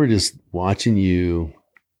I remember just watching you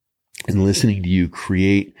and listening to you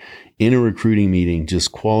create in a recruiting meeting,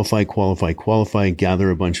 just qualify, gather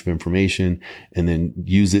a bunch of information, and then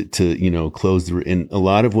use it to, close and a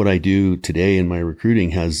lot of what I do today in my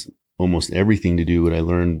recruiting has almost everything to do what I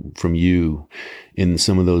learned from you in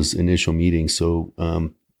some of those initial meetings. So,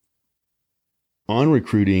 on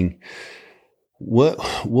recruiting,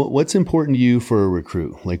 what's important to you for a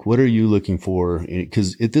recruit? Like, what are you looking for?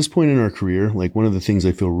 Because at this point in our career, like, one of the things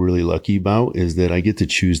I feel really lucky about is that I get to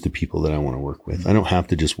choose the people that I want to work with. I don't have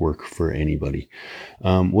to just work for anybody.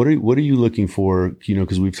 What are you looking for?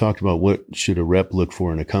 Because we've talked about what should a rep look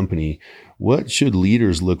for in a company. What should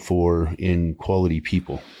leaders look for in quality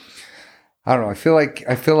people? I don't know. I feel like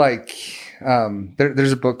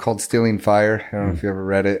there's a book called Stealing Fire. I don't know if you ever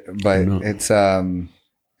read it, but it's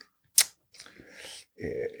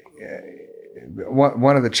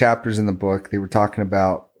one of the chapters in the book. They were talking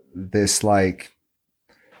about this, like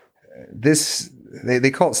this. They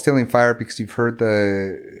call it stealing fire because you've heard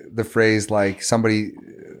the phrase, like, somebody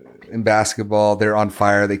in basketball, they're on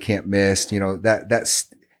fire, they can't miss.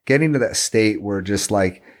 That's getting to that state where just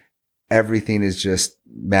like everything is just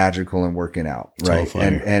magical and working out, right?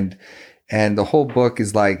 And the whole book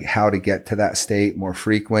is like how to get to that state more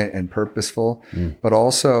frequent and purposeful, but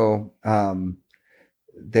also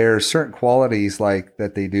there are certain qualities like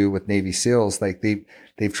that they do with Navy SEALs. Like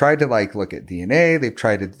they've tried to like look at DNA, they've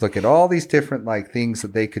tried to look at all these different like things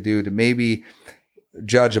that they could do to maybe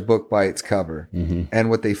judge a book by its cover. And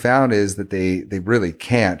what they found is that they really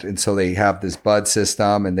can't. And so they have this bud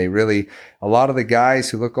system, and a lot of the guys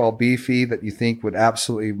who look all beefy that you think would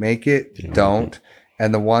absolutely make it don't.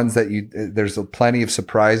 And the ones that there's plenty of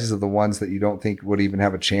surprises of the ones that you don't think would even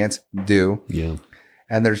have a chance do. Yeah.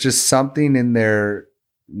 And there's just something in their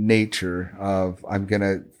nature of, I'm going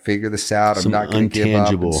to figure this out. I'm not going to give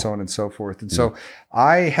up, and so on and so forth. And so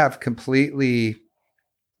I have completely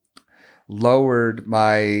lowered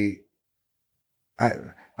I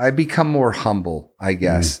become more humble, I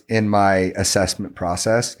guess, in my assessment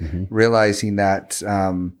process, realizing that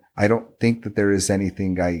I don't think that there is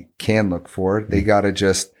anything I can look for. They got to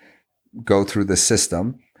just go through the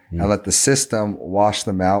system and let the system wash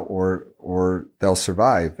them out, or they'll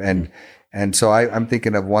survive. And so I'm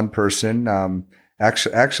thinking of one person,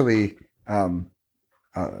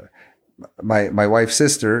 my wife's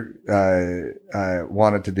sister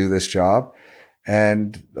wanted to do this job,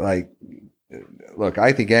 and like, look,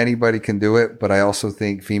 I think anybody can do it, but I also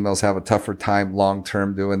think females have a tougher time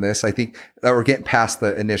long-term doing this. I think that we're getting past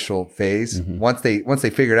the initial phase. Once they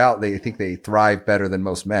figure it out, I think they thrive better than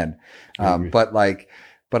most men. But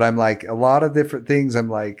I'm like, a lot of different things. I'm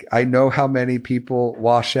like, I know how many people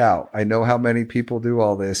wash out. I know how many people do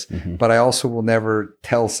all this, but I also will never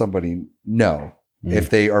tell somebody no. If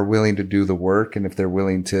they are willing to do the work, and if they're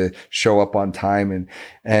willing to show up on time,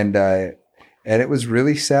 and it was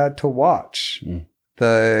really sad to watch.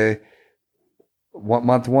 Month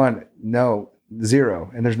 1, no,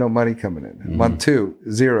 0, and there's no money coming in. Month 2,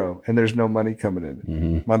 0, and there's no money coming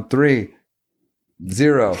in. Month 3,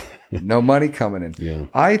 0, no money coming in. Yeah.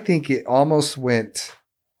 I think it almost went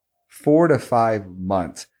 4 to 5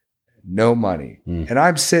 months, no money. And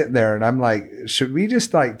I'm sitting there and I'm like, should we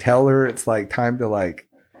just like tell her it's like time to like,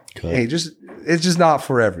 hey, it's just not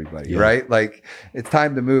for everybody, right? Like, it's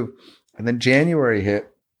time to move. And then January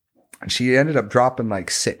hit, and she ended up dropping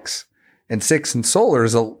like 6. And 6 in solar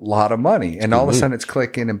is a lot of money. And all of a sudden it's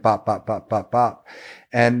clicking and bop, bop, bop, bop, bop.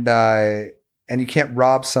 And you can't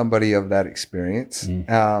rob somebody of that experience.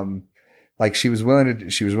 Like, she was willing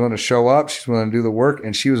to show up. She's willing to do the work,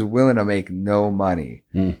 and she was willing to make no money.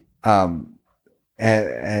 And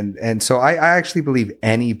so I actually believe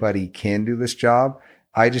anybody can do this job.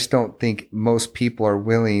 I just don't think most people are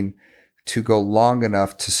willing to go long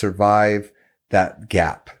enough to survive that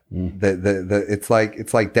gap. It's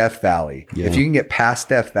like Death Valley. Yeah. If you can get past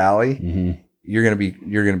Death Valley, you're going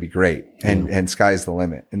to be great, and sky's the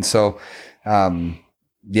limit. And so,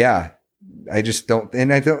 I just don't,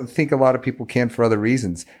 and I don't think a lot of people can for other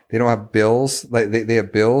reasons. They don't have bills. Like they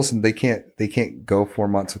have bills, and they can't go 4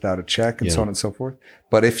 months without a check, and so on and so forth.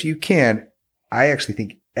 But if you can, I actually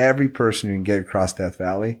think every person who can get across Death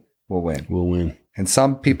Valley will win. And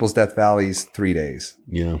some people's Death Valley is 3 days.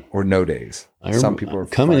 Yeah. Or no days. Some people are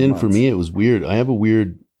coming in months. For me, it was weird. I have a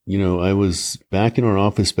weird, I was back in our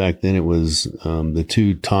office back then. It was, the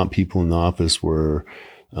 2 top people in the office were,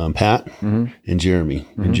 Pat and Jeremy.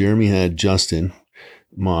 And Jeremy had Justin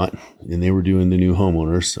Mott, and they were doing the new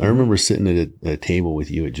homeowners. I remember sitting at a table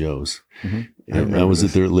with you at Joe's. And I was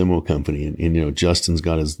at their limo company, and Justin's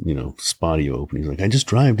got his, Spottio open. He's like, I just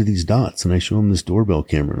drive to these dots and I show him this doorbell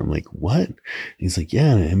camera. And I'm like, what? And he's like,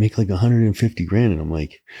 yeah, I make like $150,000. And I'm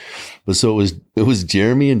like, but so it was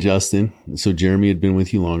Jeremy and Justin. So Jeremy had been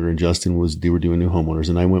with you longer, and Justin they were doing new homeowners,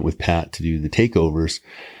 and I went with Pat to do the takeovers.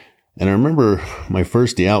 And I remember my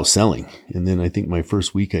first day out selling. And then I think my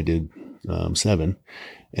first week I did 7,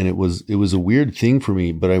 and it was a weird thing for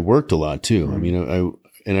me, but I worked a lot too. I mean,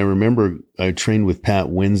 I remember I trained with Pat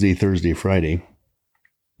Wednesday, Thursday, Friday,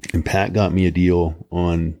 and Pat got me a deal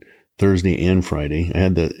on Thursday and Friday. I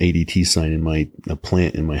had the ADT sign in a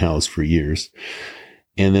plant in my house for years.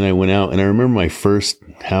 And then I went out, and I remember my first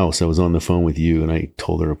house, I was on the phone with you, and I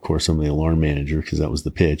told her, of course, I'm the alarm manager because that was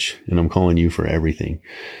the pitch, and I'm calling you for everything.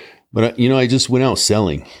 But, I just went out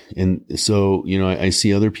selling. And so, I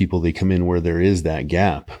see other people, they come in where there is that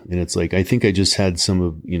gap. And it's like, I think I just had some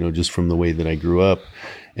of, just from the way that I grew up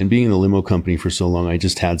and being in the limo company for so long, I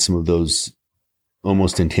just had some of those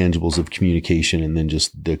almost intangibles of communication, and then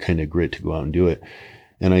just the kind of grit to go out and do it.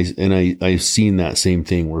 And I've seen that same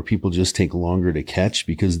thing where people just take longer to catch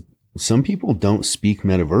because some people don't speak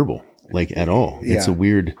metaverbal, like, at all. Yeah. It's a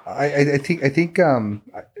weird.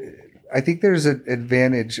 I think there's an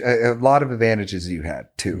advantage, a lot of advantages you had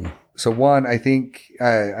too. So one, I think,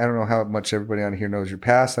 I don't know how much everybody on here knows your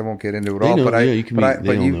past. I won't get into it all,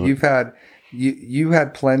 you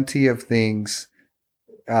had plenty of things,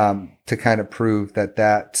 to kind of prove that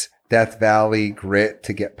Death Valley grit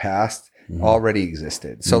to get past already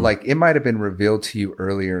existed. So like, it might've been revealed to you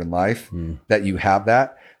earlier in life that you have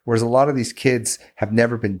that. Whereas a lot of these kids have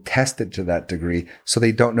never been tested to that degree, so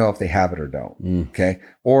they don't know if they have it or don't. Okay.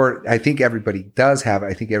 Or I think everybody does have it.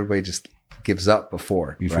 I think everybody just gives up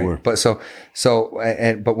before. Right? But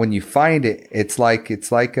but when you find it, it's like,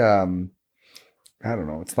 I don't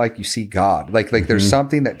know. It's like you see God, like there's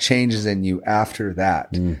something that changes in you after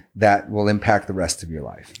that, that will impact the rest of your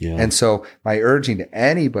life. Yeah. And so my urging to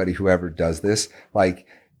anybody who ever does this, like,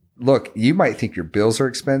 look, you might think your bills are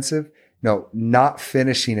expensive. No, not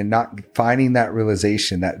finishing and not finding that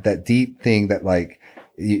realization, that deep thing that like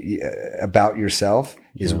about yourself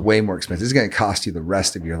is way more expensive. It's going to cost you the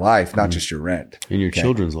rest of your life, not just your rent and your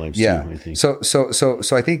children's lives too, I think. So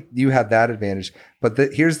I think you have that advantage. But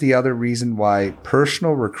here's the other reason why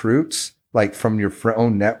personal recruits, like from your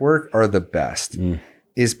own network, are the best,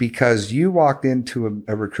 is because you walked into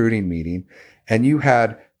a recruiting meeting and you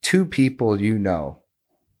had two people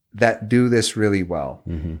that do this really well.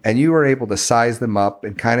 And you were able to size them up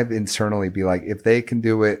and kind of internally be like, if they can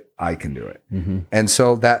do it, I can do it. And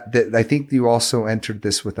so that I think you also entered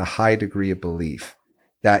this with a high degree of belief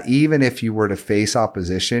that even if you were to face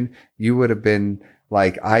opposition, you would have been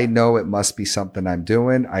like, I know it must be something I'm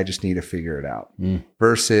doing. I just need to figure it out.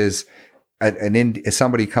 Versus if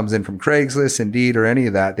somebody comes in from Craigslist, Indeed, or any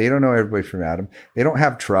of that, they don't know everybody from Adam. They don't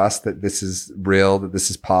have trust that this is real, that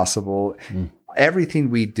this is possible. Everything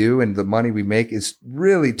we do and the money we make is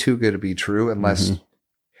really too good to be true unless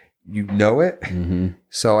you know it.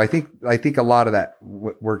 So I think a lot of that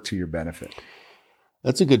worked to your benefit.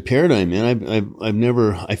 That's a good paradigm, man. I've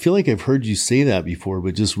never, I feel like I've heard you say that before,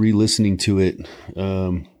 but just re-listening to it,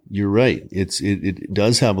 you're right. It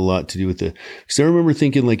does have a lot to do with it. Because I remember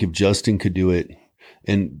thinking like if Justin could do it,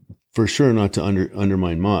 and for sure not to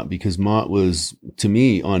undermine Mott, because Mott was, to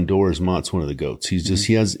me, on doors, Mott's one of the GOATs. He's just,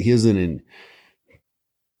 he has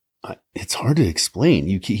it's hard to explain.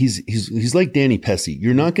 He's like Danny Pesci.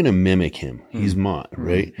 You're not going to mimic him. He's Mott,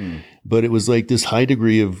 right? But it was like this high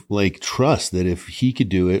degree of like trust that if he could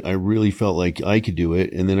do it, I really felt like I could do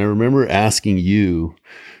it. And then I remember asking you,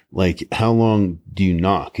 like, how long do you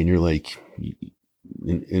knock? And you're like,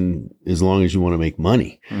 in as long as you want to make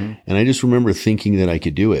money. And I just remember thinking that I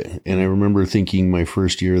could do it. And I remember thinking my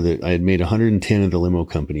first year that I had made 110 at the limo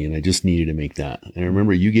company and I just needed to make that. And I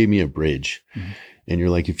remember you gave me a bridge. And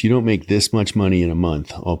you're like, if you don't make this much money in a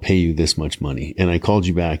month, I'll pay you this much money. And I called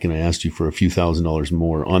you back and I asked you for a few $1,000s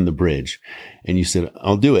more on the bridge. And you said,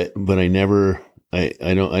 I'll do it, but I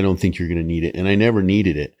don't think you're going to need it. And I never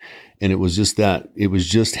needed it. And it was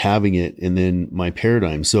just having it. And then my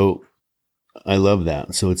paradigm. So I love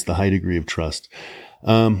that. So it's the high degree of trust.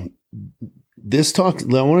 I want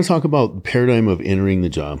to talk about the paradigm of entering the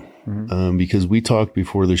job, because we talked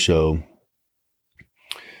before the show.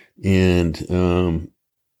 And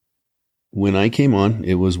when I came on,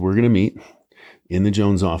 it was, we're going to meet in the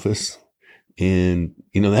Jones office. And,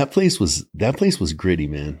 that place was gritty,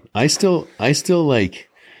 man. I still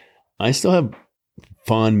have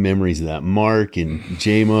fond memories of that. Mark and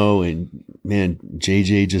JMO and, man,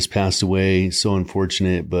 JJ just passed away. So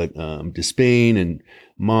unfortunate. But Despain and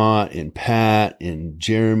Mott and Pat and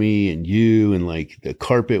Jeremy and you, and like the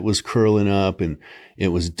carpet was curling up and it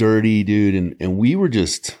was dirty, dude. And we were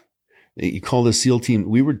just... You call the SEAL team.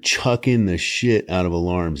 We were chucking the shit out of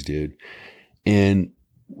alarms, dude. And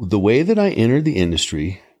the way that I entered the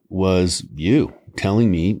industry was you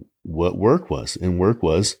telling me what work was. And work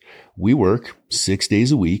was, we work 6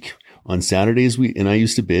 days a week. On Saturdays, and I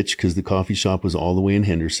used to bitch because the coffee shop was all the way in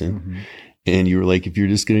Henderson. And you were like, if you're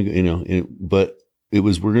just going to, but it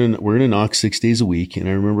was, we're going to knock 6 days a week. And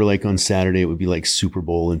I remember like on Saturday, it would be like Super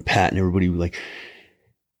Bowl and Pat and everybody would like,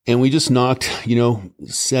 and we just knocked,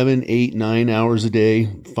 7, 8, 9 hours a day,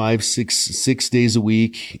 5, 6 days a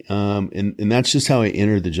week. And that's just how I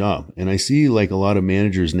entered the job. And I see like a lot of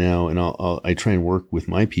managers now, and I try and work with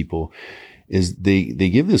my people, is they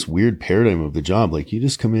give this weird paradigm of the job. Like you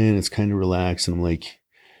just come in, it's kind of relaxed. And I'm like,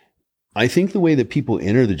 I think the way that people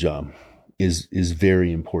enter the job is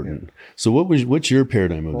very important. So what's your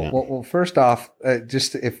paradigm of that? Well, first off,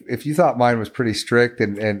 just if you thought mine was pretty strict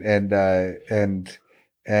and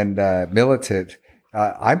militant,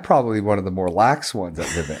 I'm probably one of the more lax ones at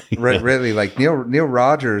Vivint. Right. Really, like Neil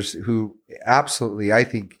Rogers, who absolutely, I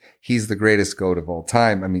think he's the greatest GOAT of all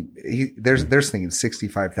time. I mean, there's thinking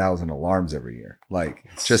 65,000 alarms every year, like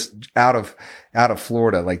just out of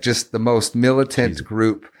Florida, like just the most militant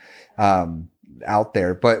group out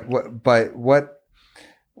there. But what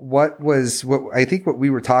I think what we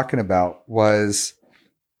were talking about was,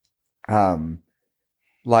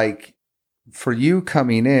 like, for you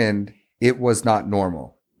coming in, it was not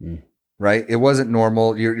normal, right? It wasn't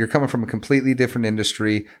normal. You're coming from a completely different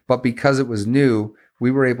industry, but because it was new,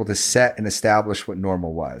 we were able to set and establish what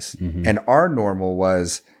normal was. And our normal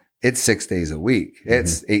was, it's 6 days a week.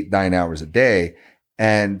 It's 8, 9 hours a day.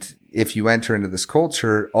 And if you enter into this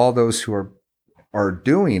culture, all those who are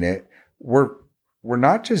doing it were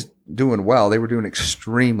not just doing well, they were doing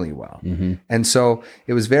extremely well. Mm-hmm. And so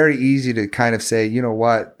it was very easy to kind of say, you know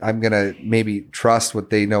what, I'm going to maybe trust what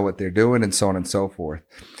they know what they're doing, and so on and so forth.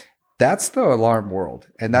 That's the alarm world.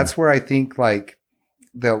 And that's where I think like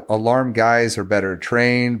the alarm guys are better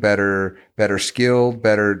trained, better skilled,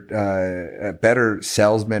 better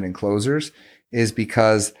salesmen and closers, is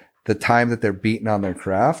because the time that they're beating on their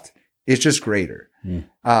craft is just greater.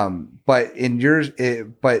 But in yours,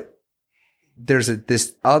 but there's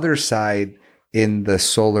this other side in the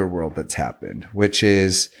solar world that's happened, which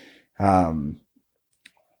is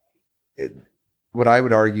what I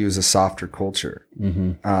would argue is a softer culture.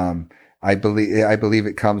 Mm-hmm. I believe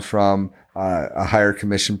it comes from a higher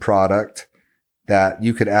commission product that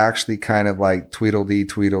you could actually kind of like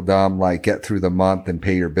tweedledum, like get through the month and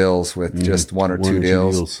pay your bills with just one or two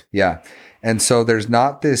deals. Yeah. And so there's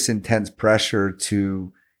not this intense pressure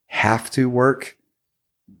to have to work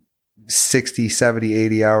 60, 70,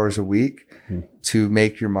 80 hours a week to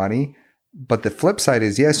make your money. But the flip side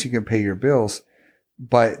is, yes, you can pay your bills,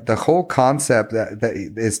 but the whole concept that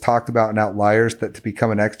is talked about in Outliers, that to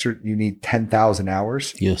become an expert, you need 10,000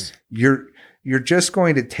 hours. Yes. You're just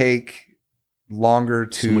going to take longer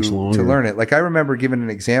to learn it. Like I remember giving an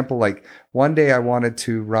example, like one day I wanted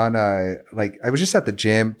to run I was just at the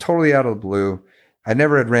gym, totally out of the blue. I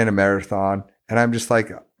never had ran a marathon. And I'm just like,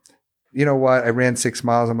 you know what? I ran 6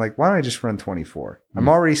 miles. I'm like, why don't I just run 24? I'm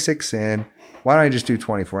already 6 in. Why don't I just do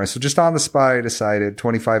 24? So just on the spot, I decided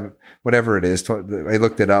 25, whatever it is. I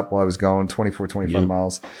looked it up while I was going 24, 25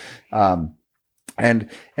 miles. And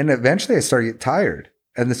eventually I started to get tired.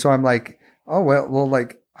 And so I'm like, oh, well,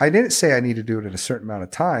 like I didn't say I need to do it in a certain amount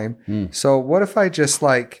of time. So what if I just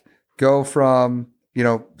like go from,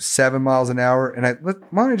 7 miles an hour and why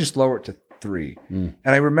don't I just lower it to 3? And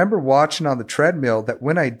I remember watching on the treadmill that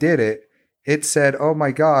when I did it, it said, oh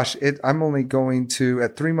my gosh, I'm only going to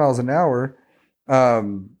at 3 miles an hour.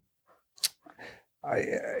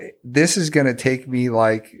 This is going to take me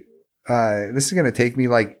like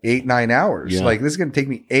 8-9 hours. Yeah. Like this is going to take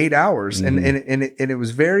me 8 hours. And it was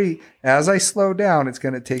very, as I slow down, it's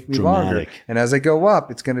going to take me longer. And as I go up,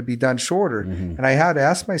 it's going to be done shorter. And I had to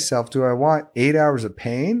ask myself, do I want 8 hours of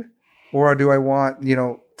pain or do I want,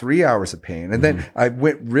 3 hours of pain? And then I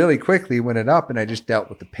went really quickly, went it up, and I just dealt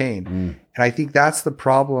with the pain. And I think that's the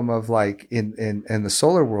problem of like in the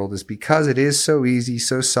solar world, is because it is so easy,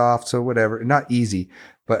 so soft, so whatever, not easy,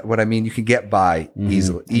 but what I mean, you can get by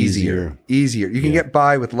easier. You can get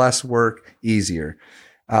by with less work, easier.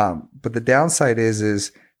 But the downside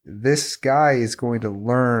is this guy is going to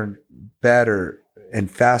learn better and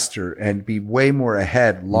faster and be way more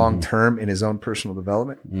ahead long-term in his own personal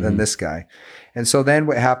development than this guy. And so then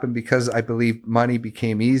what happened, because I believe money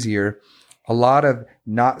became easier, a lot of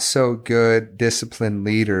not so good disciplined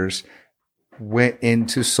leaders went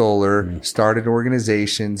into solar, started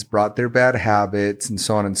organizations, brought their bad habits and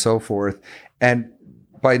so on and so forth. And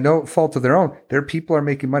by no fault of their own, their people are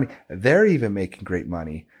making money. They're even making great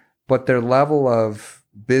money, but their level of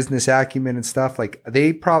business acumen and stuff, like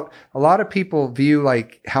a lot of people view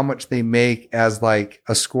like how much they make as like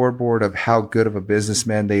a scoreboard of how good of a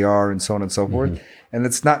businessman they are and so on and so forth. And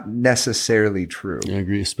it's not necessarily true. I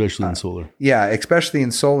agree, especially in solar. Yeah, especially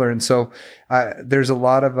in solar. And so there's a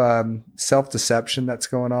lot of self-deception that's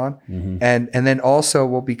going on. And then also,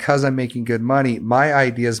 well, because I'm making good money, my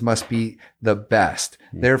ideas must be the best.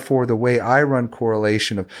 Therefore, the way I run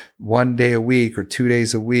correlation of 1 day a week or 2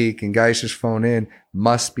 days a week and guys just phone in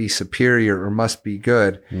must be superior or must be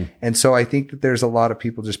good. And so I think that there's a lot of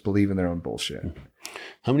people just believe in their own bullshit.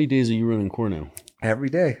 How many days are you running core now? Every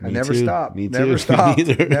day. I never too. stop. Me Never too. stop. Me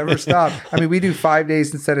neither. Never stop. I mean, we do 5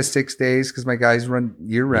 days instead of 6 days because my guys run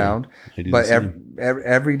year round. But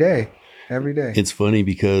every day. It's funny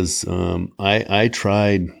because I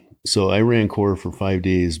tried. So I ran core for 5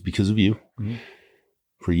 days because of you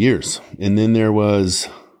for years. And then there was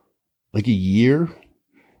like a year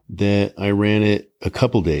that I ran it a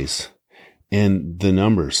couple days. And the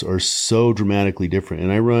numbers are so dramatically different.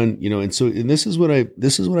 And I run, and this is what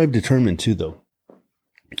I've determined too, though,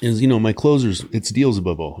 is, my closers, it's deals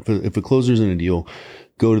above all. If a closer's in a deal,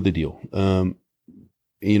 go to the deal.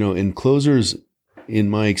 And closers, in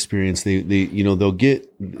my experience, they'll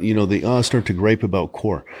get, they start to gripe about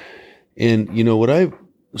core. And, what I've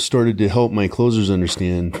started to help my closers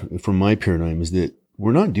understand from my paradigm is that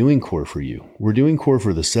we're not doing core for you. We're doing core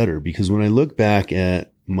for the setter. Because when I look back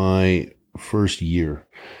at my first year,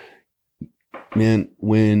 man,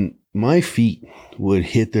 when my feet would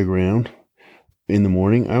hit the ground, in the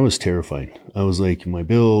morning, I was terrified. I was like, my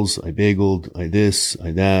bills, I bageled, I this,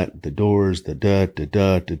 I that, the doors, the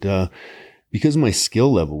da, because my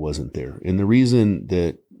skill level wasn't there. And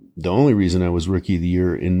the only reason I was rookie of the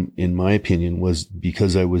year, in my opinion, was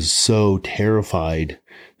because I was so terrified,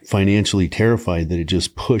 financially terrified, that it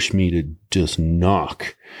just pushed me to just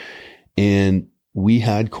knock. And we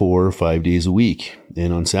had core 5 days a week.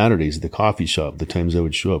 And on Saturdays at the coffee shop, the times I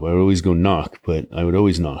would show up, I would always go knock, but I would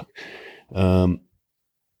always knock.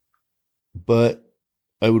 But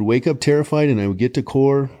I would wake up terrified, and I would get to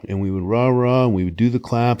core, and we would rah, and we would do the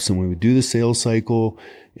claps, and we would do the sales cycle,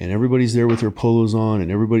 and everybody's there with their polos on,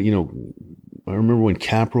 and everybody, you know, I remember when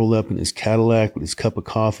Cap rolled up in his Cadillac with his cup of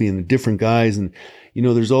coffee and the different guys, and, you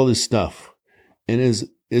know, there's all this stuff. And as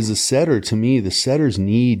a setter, to me, the setters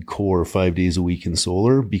need core 5 days a week in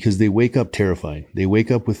solar, because they wake up terrified. They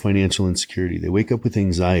wake up with financial insecurity. They wake up with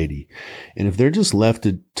anxiety. And if they're just left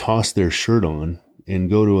to toss their shirt on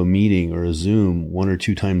and go to a meeting or a Zoom 1 or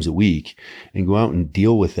 2 times a week and go out and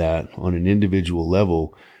deal with that on an individual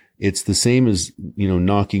level, it's the same as, you know,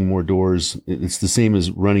 knocking more doors. It's the same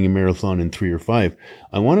as running a marathon in 3 or 5.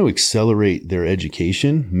 I want to accelerate their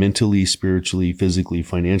education mentally, spiritually, physically,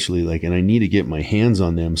 financially, and I need to get my hands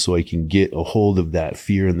on them so I can get a hold of that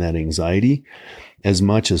fear and that anxiety as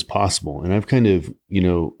much as possible. And I've kind of, you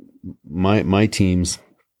know, my teams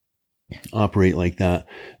operate like that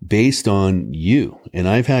based on you. And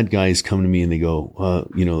I've had guys come to me and they go,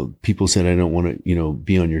 you know, people said, I don't want to, you know,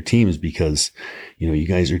 be on your teams because, you know, you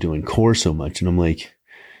guys are doing core so much. And I'm like,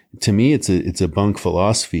 to me, it's a bunk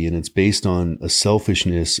philosophy, and it's based on a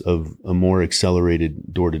selfishness of a more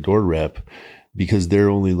accelerated door-to-door rep, because they're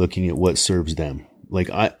only looking at what serves them. Like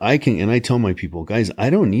I can, and I tell my people, guys, I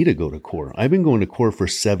don't need to go to core. I've been going to core for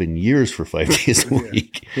 7 years for 5 days a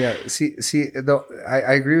week. Yeah. See, though,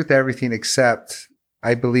 I agree with everything, except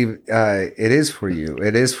I believe, it is for you.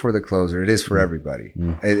 It is for the closer. It is for everybody.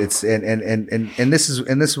 It's, and this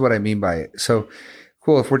is what I mean by it. So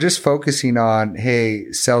cool. If we're just focusing on,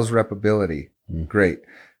 hey, sales rep ability, great.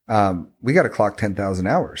 We got to clock 10,000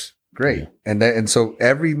 hours. Great. Yeah. And so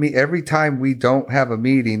every time we don't have a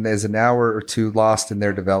meeting, there's an hour or two lost in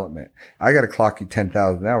their development. I got to clock you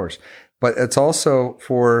 10,000 hours, but it's also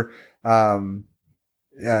for,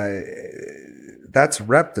 that's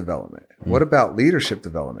rep development. What about leadership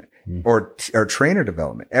development or trainer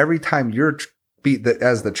development? Every time you're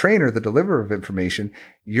as the trainer, the deliverer of information,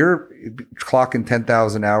 you're clocking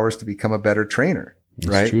 10,000 hours to become a better trainer. That's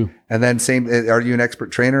right. True. And then are you an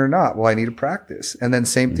expert trainer or not? Well, I need to practice. And then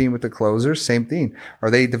same thing with the closers, same thing. Are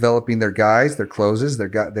they developing their guys, their closes,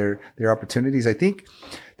 their opportunities? I think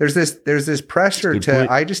there's this pressure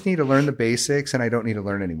I just need to learn the basics and I don't need to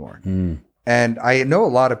learn anymore. And I know a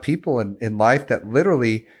lot of people in life that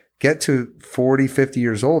literally get to 40, 50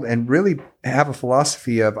 years old and really have a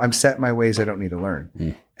philosophy of, I'm set in my ways, I don't need to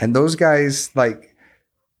learn. And those guys, like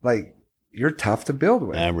you're tough to build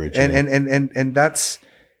with. Average. And that's,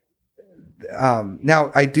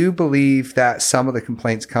 now I do believe that some of the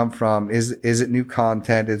complaints come from, is it new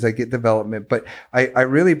content? Is I get development? But I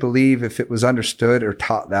really believe if it was understood or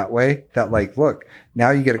taught that way, that look,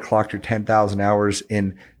 now you get to clock your 10,000 hours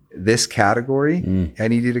in this category. I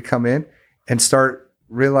need you to come in and start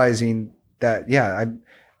realizing that,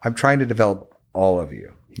 I'm trying to develop all of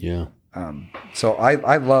you. Yeah. So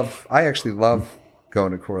I actually love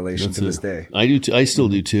going to correlation to this day. I do too. I still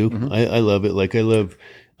do too. I love it.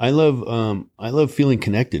 I love feeling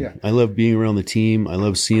connected. Yeah. I love being around the team. I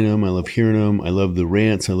love seeing them. I love hearing them. I love the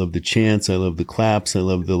rants. I love the chants. I love the claps. I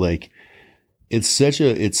love it's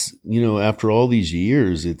after all these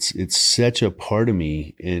years, it's such a part of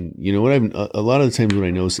me. And you know what, a lot of the times when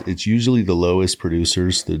I notice, it's usually the lowest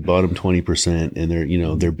producers, the bottom 20%,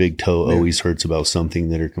 and their big toe always hurts about something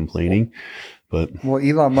that are complaining. But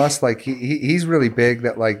Elon Musk, he's really big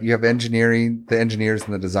that you have the engineers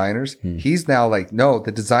and the designers. He's now no,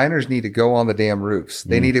 the designers need to go on the damn roofs.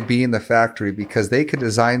 They need to be in the factory because they could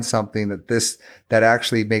design something that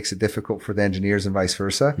actually makes it difficult for the engineers and vice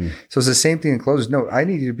versa. So it's the same thing in closers. No, I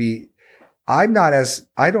need you to be, I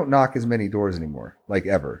don't knock as many doors anymore,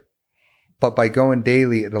 ever. But by going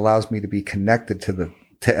daily, it allows me to be connected to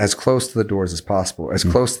as close to the doors as possible, as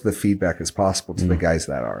close to the feedback as possible to the guys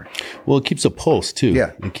that are. Well, it keeps a pulse too.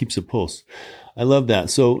 Yeah. It keeps a pulse. I love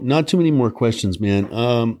that. So not too many more questions, man.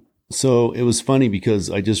 So it was funny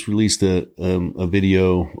because I just released a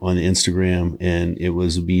video on Instagram, and it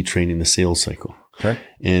was me training the sales cycle. Okay.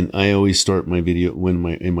 And I always start my video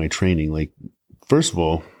in my training. First of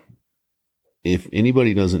all, if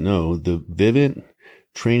anybody doesn't know, the Vivint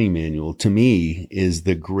training manual to me is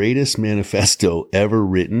the greatest manifesto ever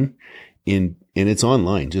written in and it's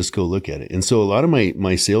online. Just go look at it. And so a lot of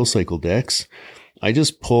my sales cycle decks, I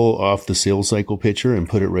just pull off the sales cycle picture and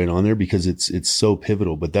put it right on there because it's so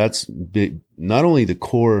pivotal. But that's not only the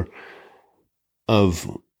core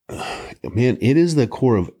of, man, it is the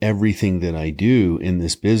core of everything that I do in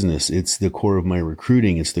this business. It's the core of my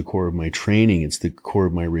recruiting. It's the core of my training. It's the core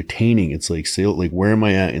of my retaining. It's like where am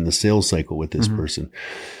I at in the sales cycle with this person?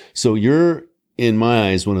 So you're, in my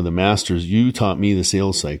eyes, one of the masters. You taught me the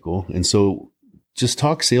sales cycle. And so just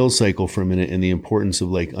talk sales cycle for a minute and the importance of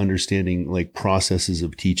like understanding like processes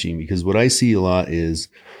of teaching, because what I see a lot is,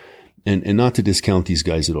 and not to discount these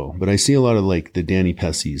guys at all, but I see a lot of like the Danny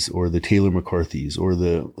Pessis or the Taylor McCarthy's or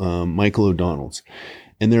the Michael O'Donnell's,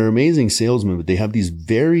 and they're amazing salesmen, but they have this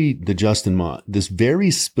very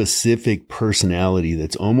specific personality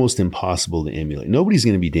that's almost impossible to emulate. Nobody's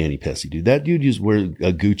going to be Danny Pessi, dude. That dude just wears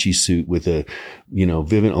a Gucci suit with a,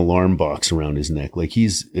 Vivint alarm box around his neck. Like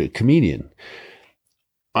he's a comedian.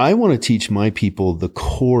 I want to teach my people the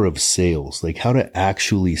core of sales, like how to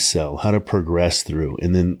actually sell, how to progress through,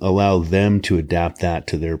 and then allow them to adapt that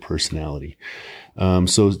to their personality.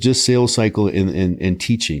 So just sales cycle and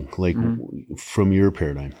teaching, like from your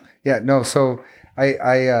paradigm. Yeah, no. So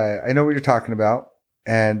I know what you're talking about,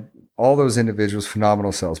 and all those individuals,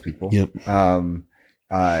 phenomenal salespeople. Yep.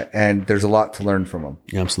 And there's a lot to learn from them.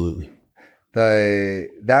 Absolutely.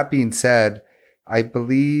 That being said, I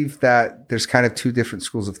believe that there's kind of two different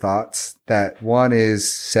schools of thoughts. That one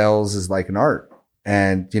is sales is like an art.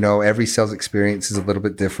 And, every sales experience is a little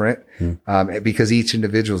bit different because each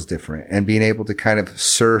individual is different. And being able to kind of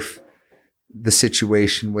surf the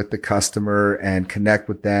situation with the customer and connect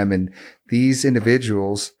with them. And these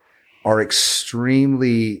individuals are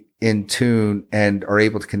extremely in tune and are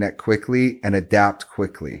able to connect quickly and adapt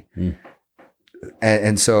quickly.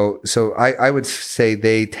 And so I would say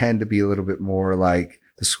they tend to be a little bit more like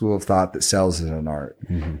the school of thought that sales is an art.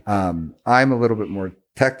 I'm a little bit more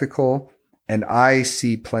technical, and I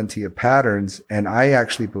see plenty of patterns, and I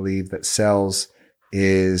actually believe that sales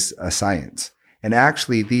is a science. And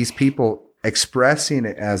actually these people expressing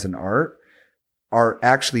it as an art are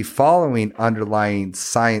actually following underlying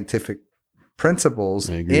scientific principles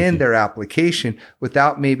in their application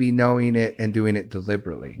without maybe knowing it and doing it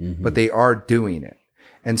deliberately, but they are doing it.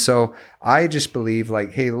 And so I just believe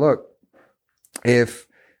like, hey, look, if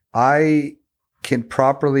I can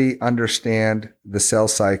properly understand the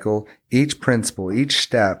sales cycle, each principle, each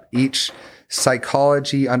step, each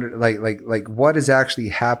psychology under like what is actually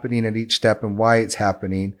happening at each step and why it's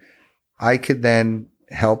happening, I could then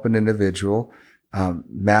help an individual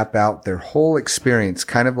map out their whole experience,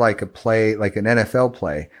 kind of like a play, like an NFL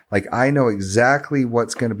play. Like I know exactly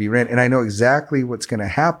what's going to be ran, and I know exactly what's going to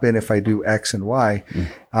happen if I do X and Y.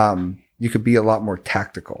 You could be a lot more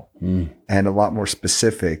tactical and a lot more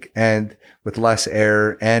specific and with less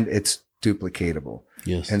error, and it's duplicatable.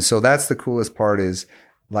 Yes. And so that's the coolest part is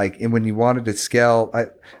like, and when you wanted to scale,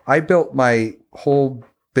 I built my whole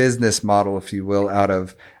business model, if you will, out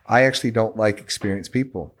of, I actually don't like experienced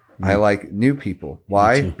people. I like new people.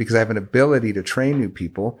 Why? Because I have an ability to train new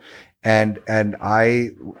people, and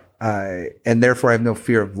therefore I have no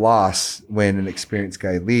fear of loss when an experienced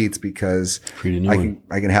guy leads, because I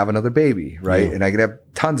can have another baby, right? Yeah. And I can have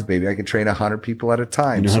tons of baby. I can train 100 people at a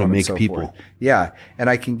time. You know how to make people. Forth. Yeah. And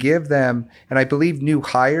I can give them, and I believe new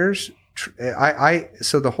hires,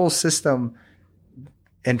 so the whole system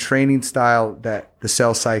and training style that the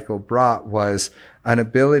sales cycle brought was an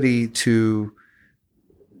ability to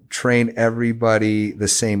train everybody the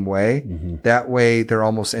same way. That way they're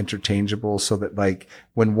almost interchangeable, so that like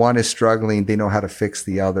when one is struggling, they know how to fix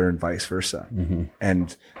the other and vice versa.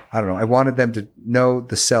 And I don't know, I wanted them to know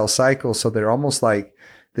the sales cycle, so they're almost like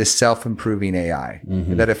this self-improving AI,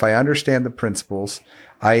 that if I understand the principles,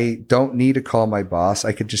 I don't need to call my boss.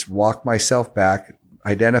 I could just walk myself back,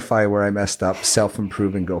 identify where I messed up,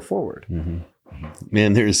 self-improve, and go forward.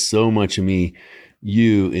 Man, there's so much of me,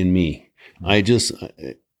 you and me. I just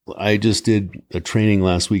did a training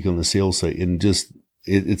last week on the sales site, and just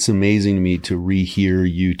it's amazing to me to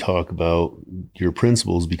rehear you talk about your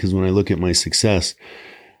principles, because when I look at my success,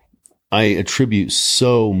 I attribute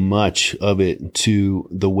so much of it to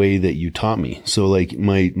the way that you taught me. So like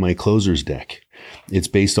my closers deck, it's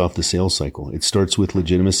based off the sales cycle. It starts with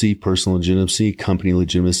legitimacy, personal legitimacy, company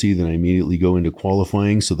legitimacy. Then I immediately go into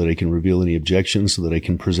qualifying so that I can reveal any objections, so that I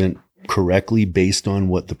can present correctly based on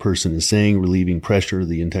what the person is saying, relieving pressure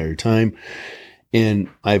the entire time. And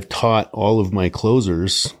I've taught all of my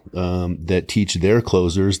closers that teach their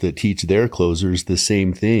closers the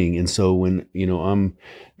same thing. And so when, I'm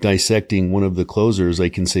dissecting one of the closers, I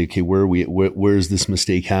can say, okay, where is this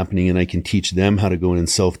mistake happening? And I can teach them how to go in and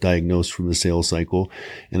self-diagnose from the sales cycle.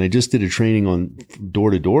 And I just did a training on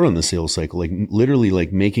door to door on the sales cycle, like literally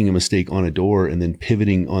like making a mistake on a door and then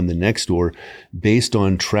pivoting on the next door based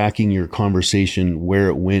on tracking your conversation, where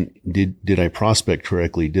it went. Did I prospect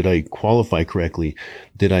correctly? Did I qualify correctly?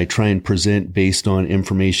 Did I try and present based on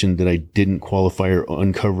information that I didn't qualify or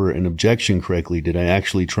uncover an objection correctly? Did I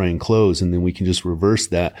actually try and close? And then we can just reverse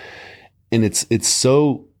that. And it's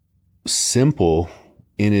so simple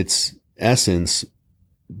in its essence,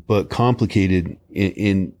 but complicated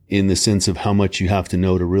in the sense of how much you have to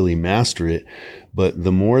know to really master it. But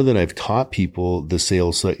the more that I've taught people the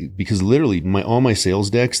sales, because literally all my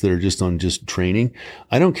sales decks that are just on just training,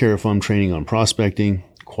 I don't care if I'm training on prospecting,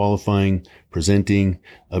 qualifying, presenting,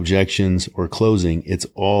 objections, or closing. It's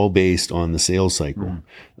all based on the sales cycle.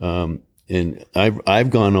 And I've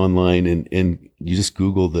gone online and you just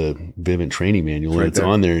Google the Vivint training manual and it's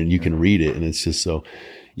on there and you can read it. And it's just so,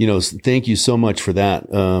 thank you so much for that,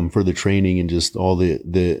 for the training and just all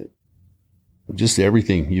just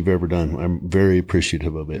everything you've ever done. I'm very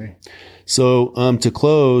appreciative of it. Okay. So, to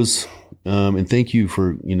close, and thank you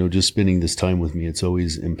for, just spending this time with me. It's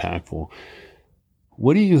always impactful.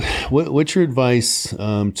 What's your advice,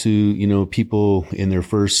 to, people in their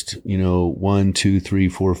first, 1, 2, 3,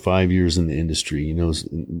 4, 5 years in the industry?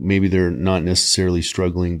 Maybe they're not necessarily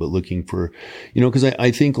struggling, but looking for, cause I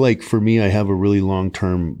think like for me, I have a really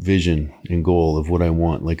long-term vision and goal of what I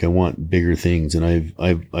want. Like I want bigger things and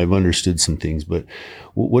I've understood some things, but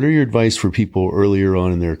what are your advice for people earlier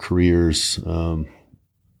on in their careers?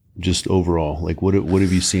 Just overall, like what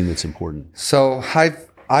have you seen that's important? So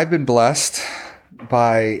I've been blessed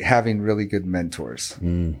by having really good mentors.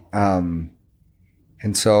 And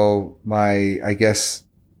so I guess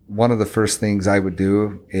one of the first things I would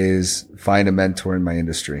do is find a mentor in my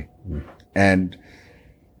industry and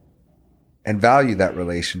value that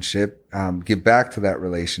relationship, give back to that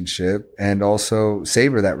relationship and also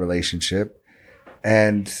savor that relationship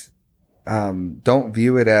and, don't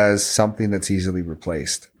view it as something that's easily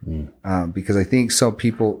replaced. Because I think so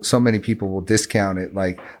many people will discount it.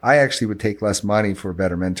 Like I actually would take less money for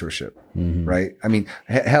better mentorship, right? I mean,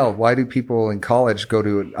 hell, why do people in college go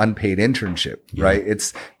to an unpaid internship, right?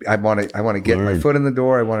 I want to get my foot in the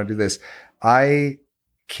door. I want to do this. I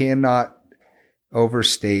cannot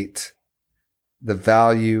overstate the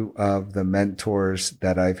value of the mentors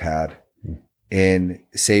that I've had in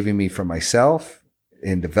saving me from myself,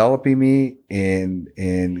 in developing me,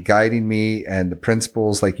 in guiding me, and the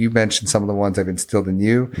principles, like you mentioned, some of the ones I've instilled in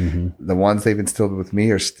you, the ones they've instilled with me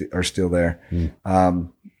are still there.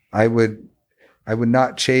 I would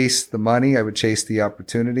not chase the money. I would chase the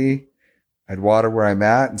opportunity. I'd water where I'm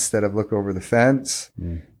at instead of look over the fence.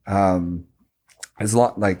 As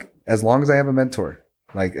long as I have a mentor,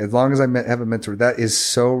 have a mentor, that is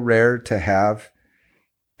so rare to have.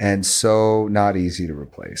 And so not easy to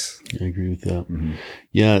replace. I agree with that.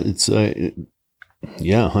 Yeah, it's,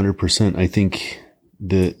 100%. I think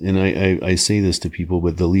and I say this to people,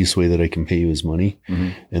 but the least way that I can pay you is money.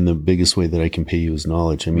 And the biggest way that I can pay you is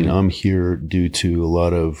knowledge. I mean, I'm here due to a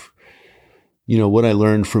lot of, what I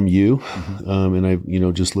learned from you. And I've,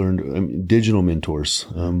 just learned digital mentors.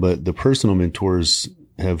 But the personal mentors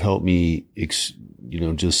have helped me,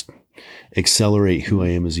 just accelerate who I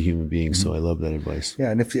am as a human being. So I love that advice. Yeah.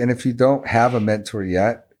 And if you don't have a mentor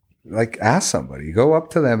yet, like ask somebody, go up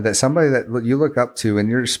to them, somebody that you look up to in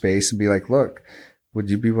your space and be like, look, would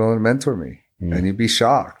you be willing to mentor me? And you'd be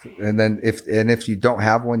shocked. And then if you don't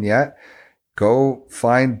have one yet, go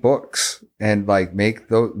find books and like make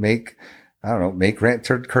Grant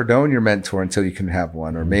Cardone your mentor until you can have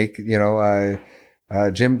one, or make,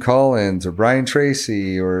 Jim Collins or Brian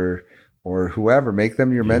Tracy or whoever, make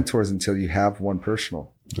them your mentors until you have one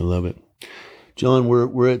personal. I love it. John,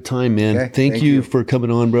 we're at time, man. Okay, thank you for coming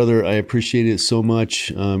on, brother. I appreciate it so much.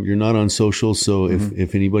 You're not on social, so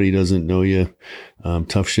if anybody doesn't know you,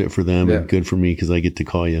 tough shit for them and good for me because I get to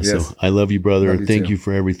call you. Yes. So I love you, brother. Thank you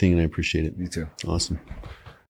for everything, and I appreciate it. You too. Awesome.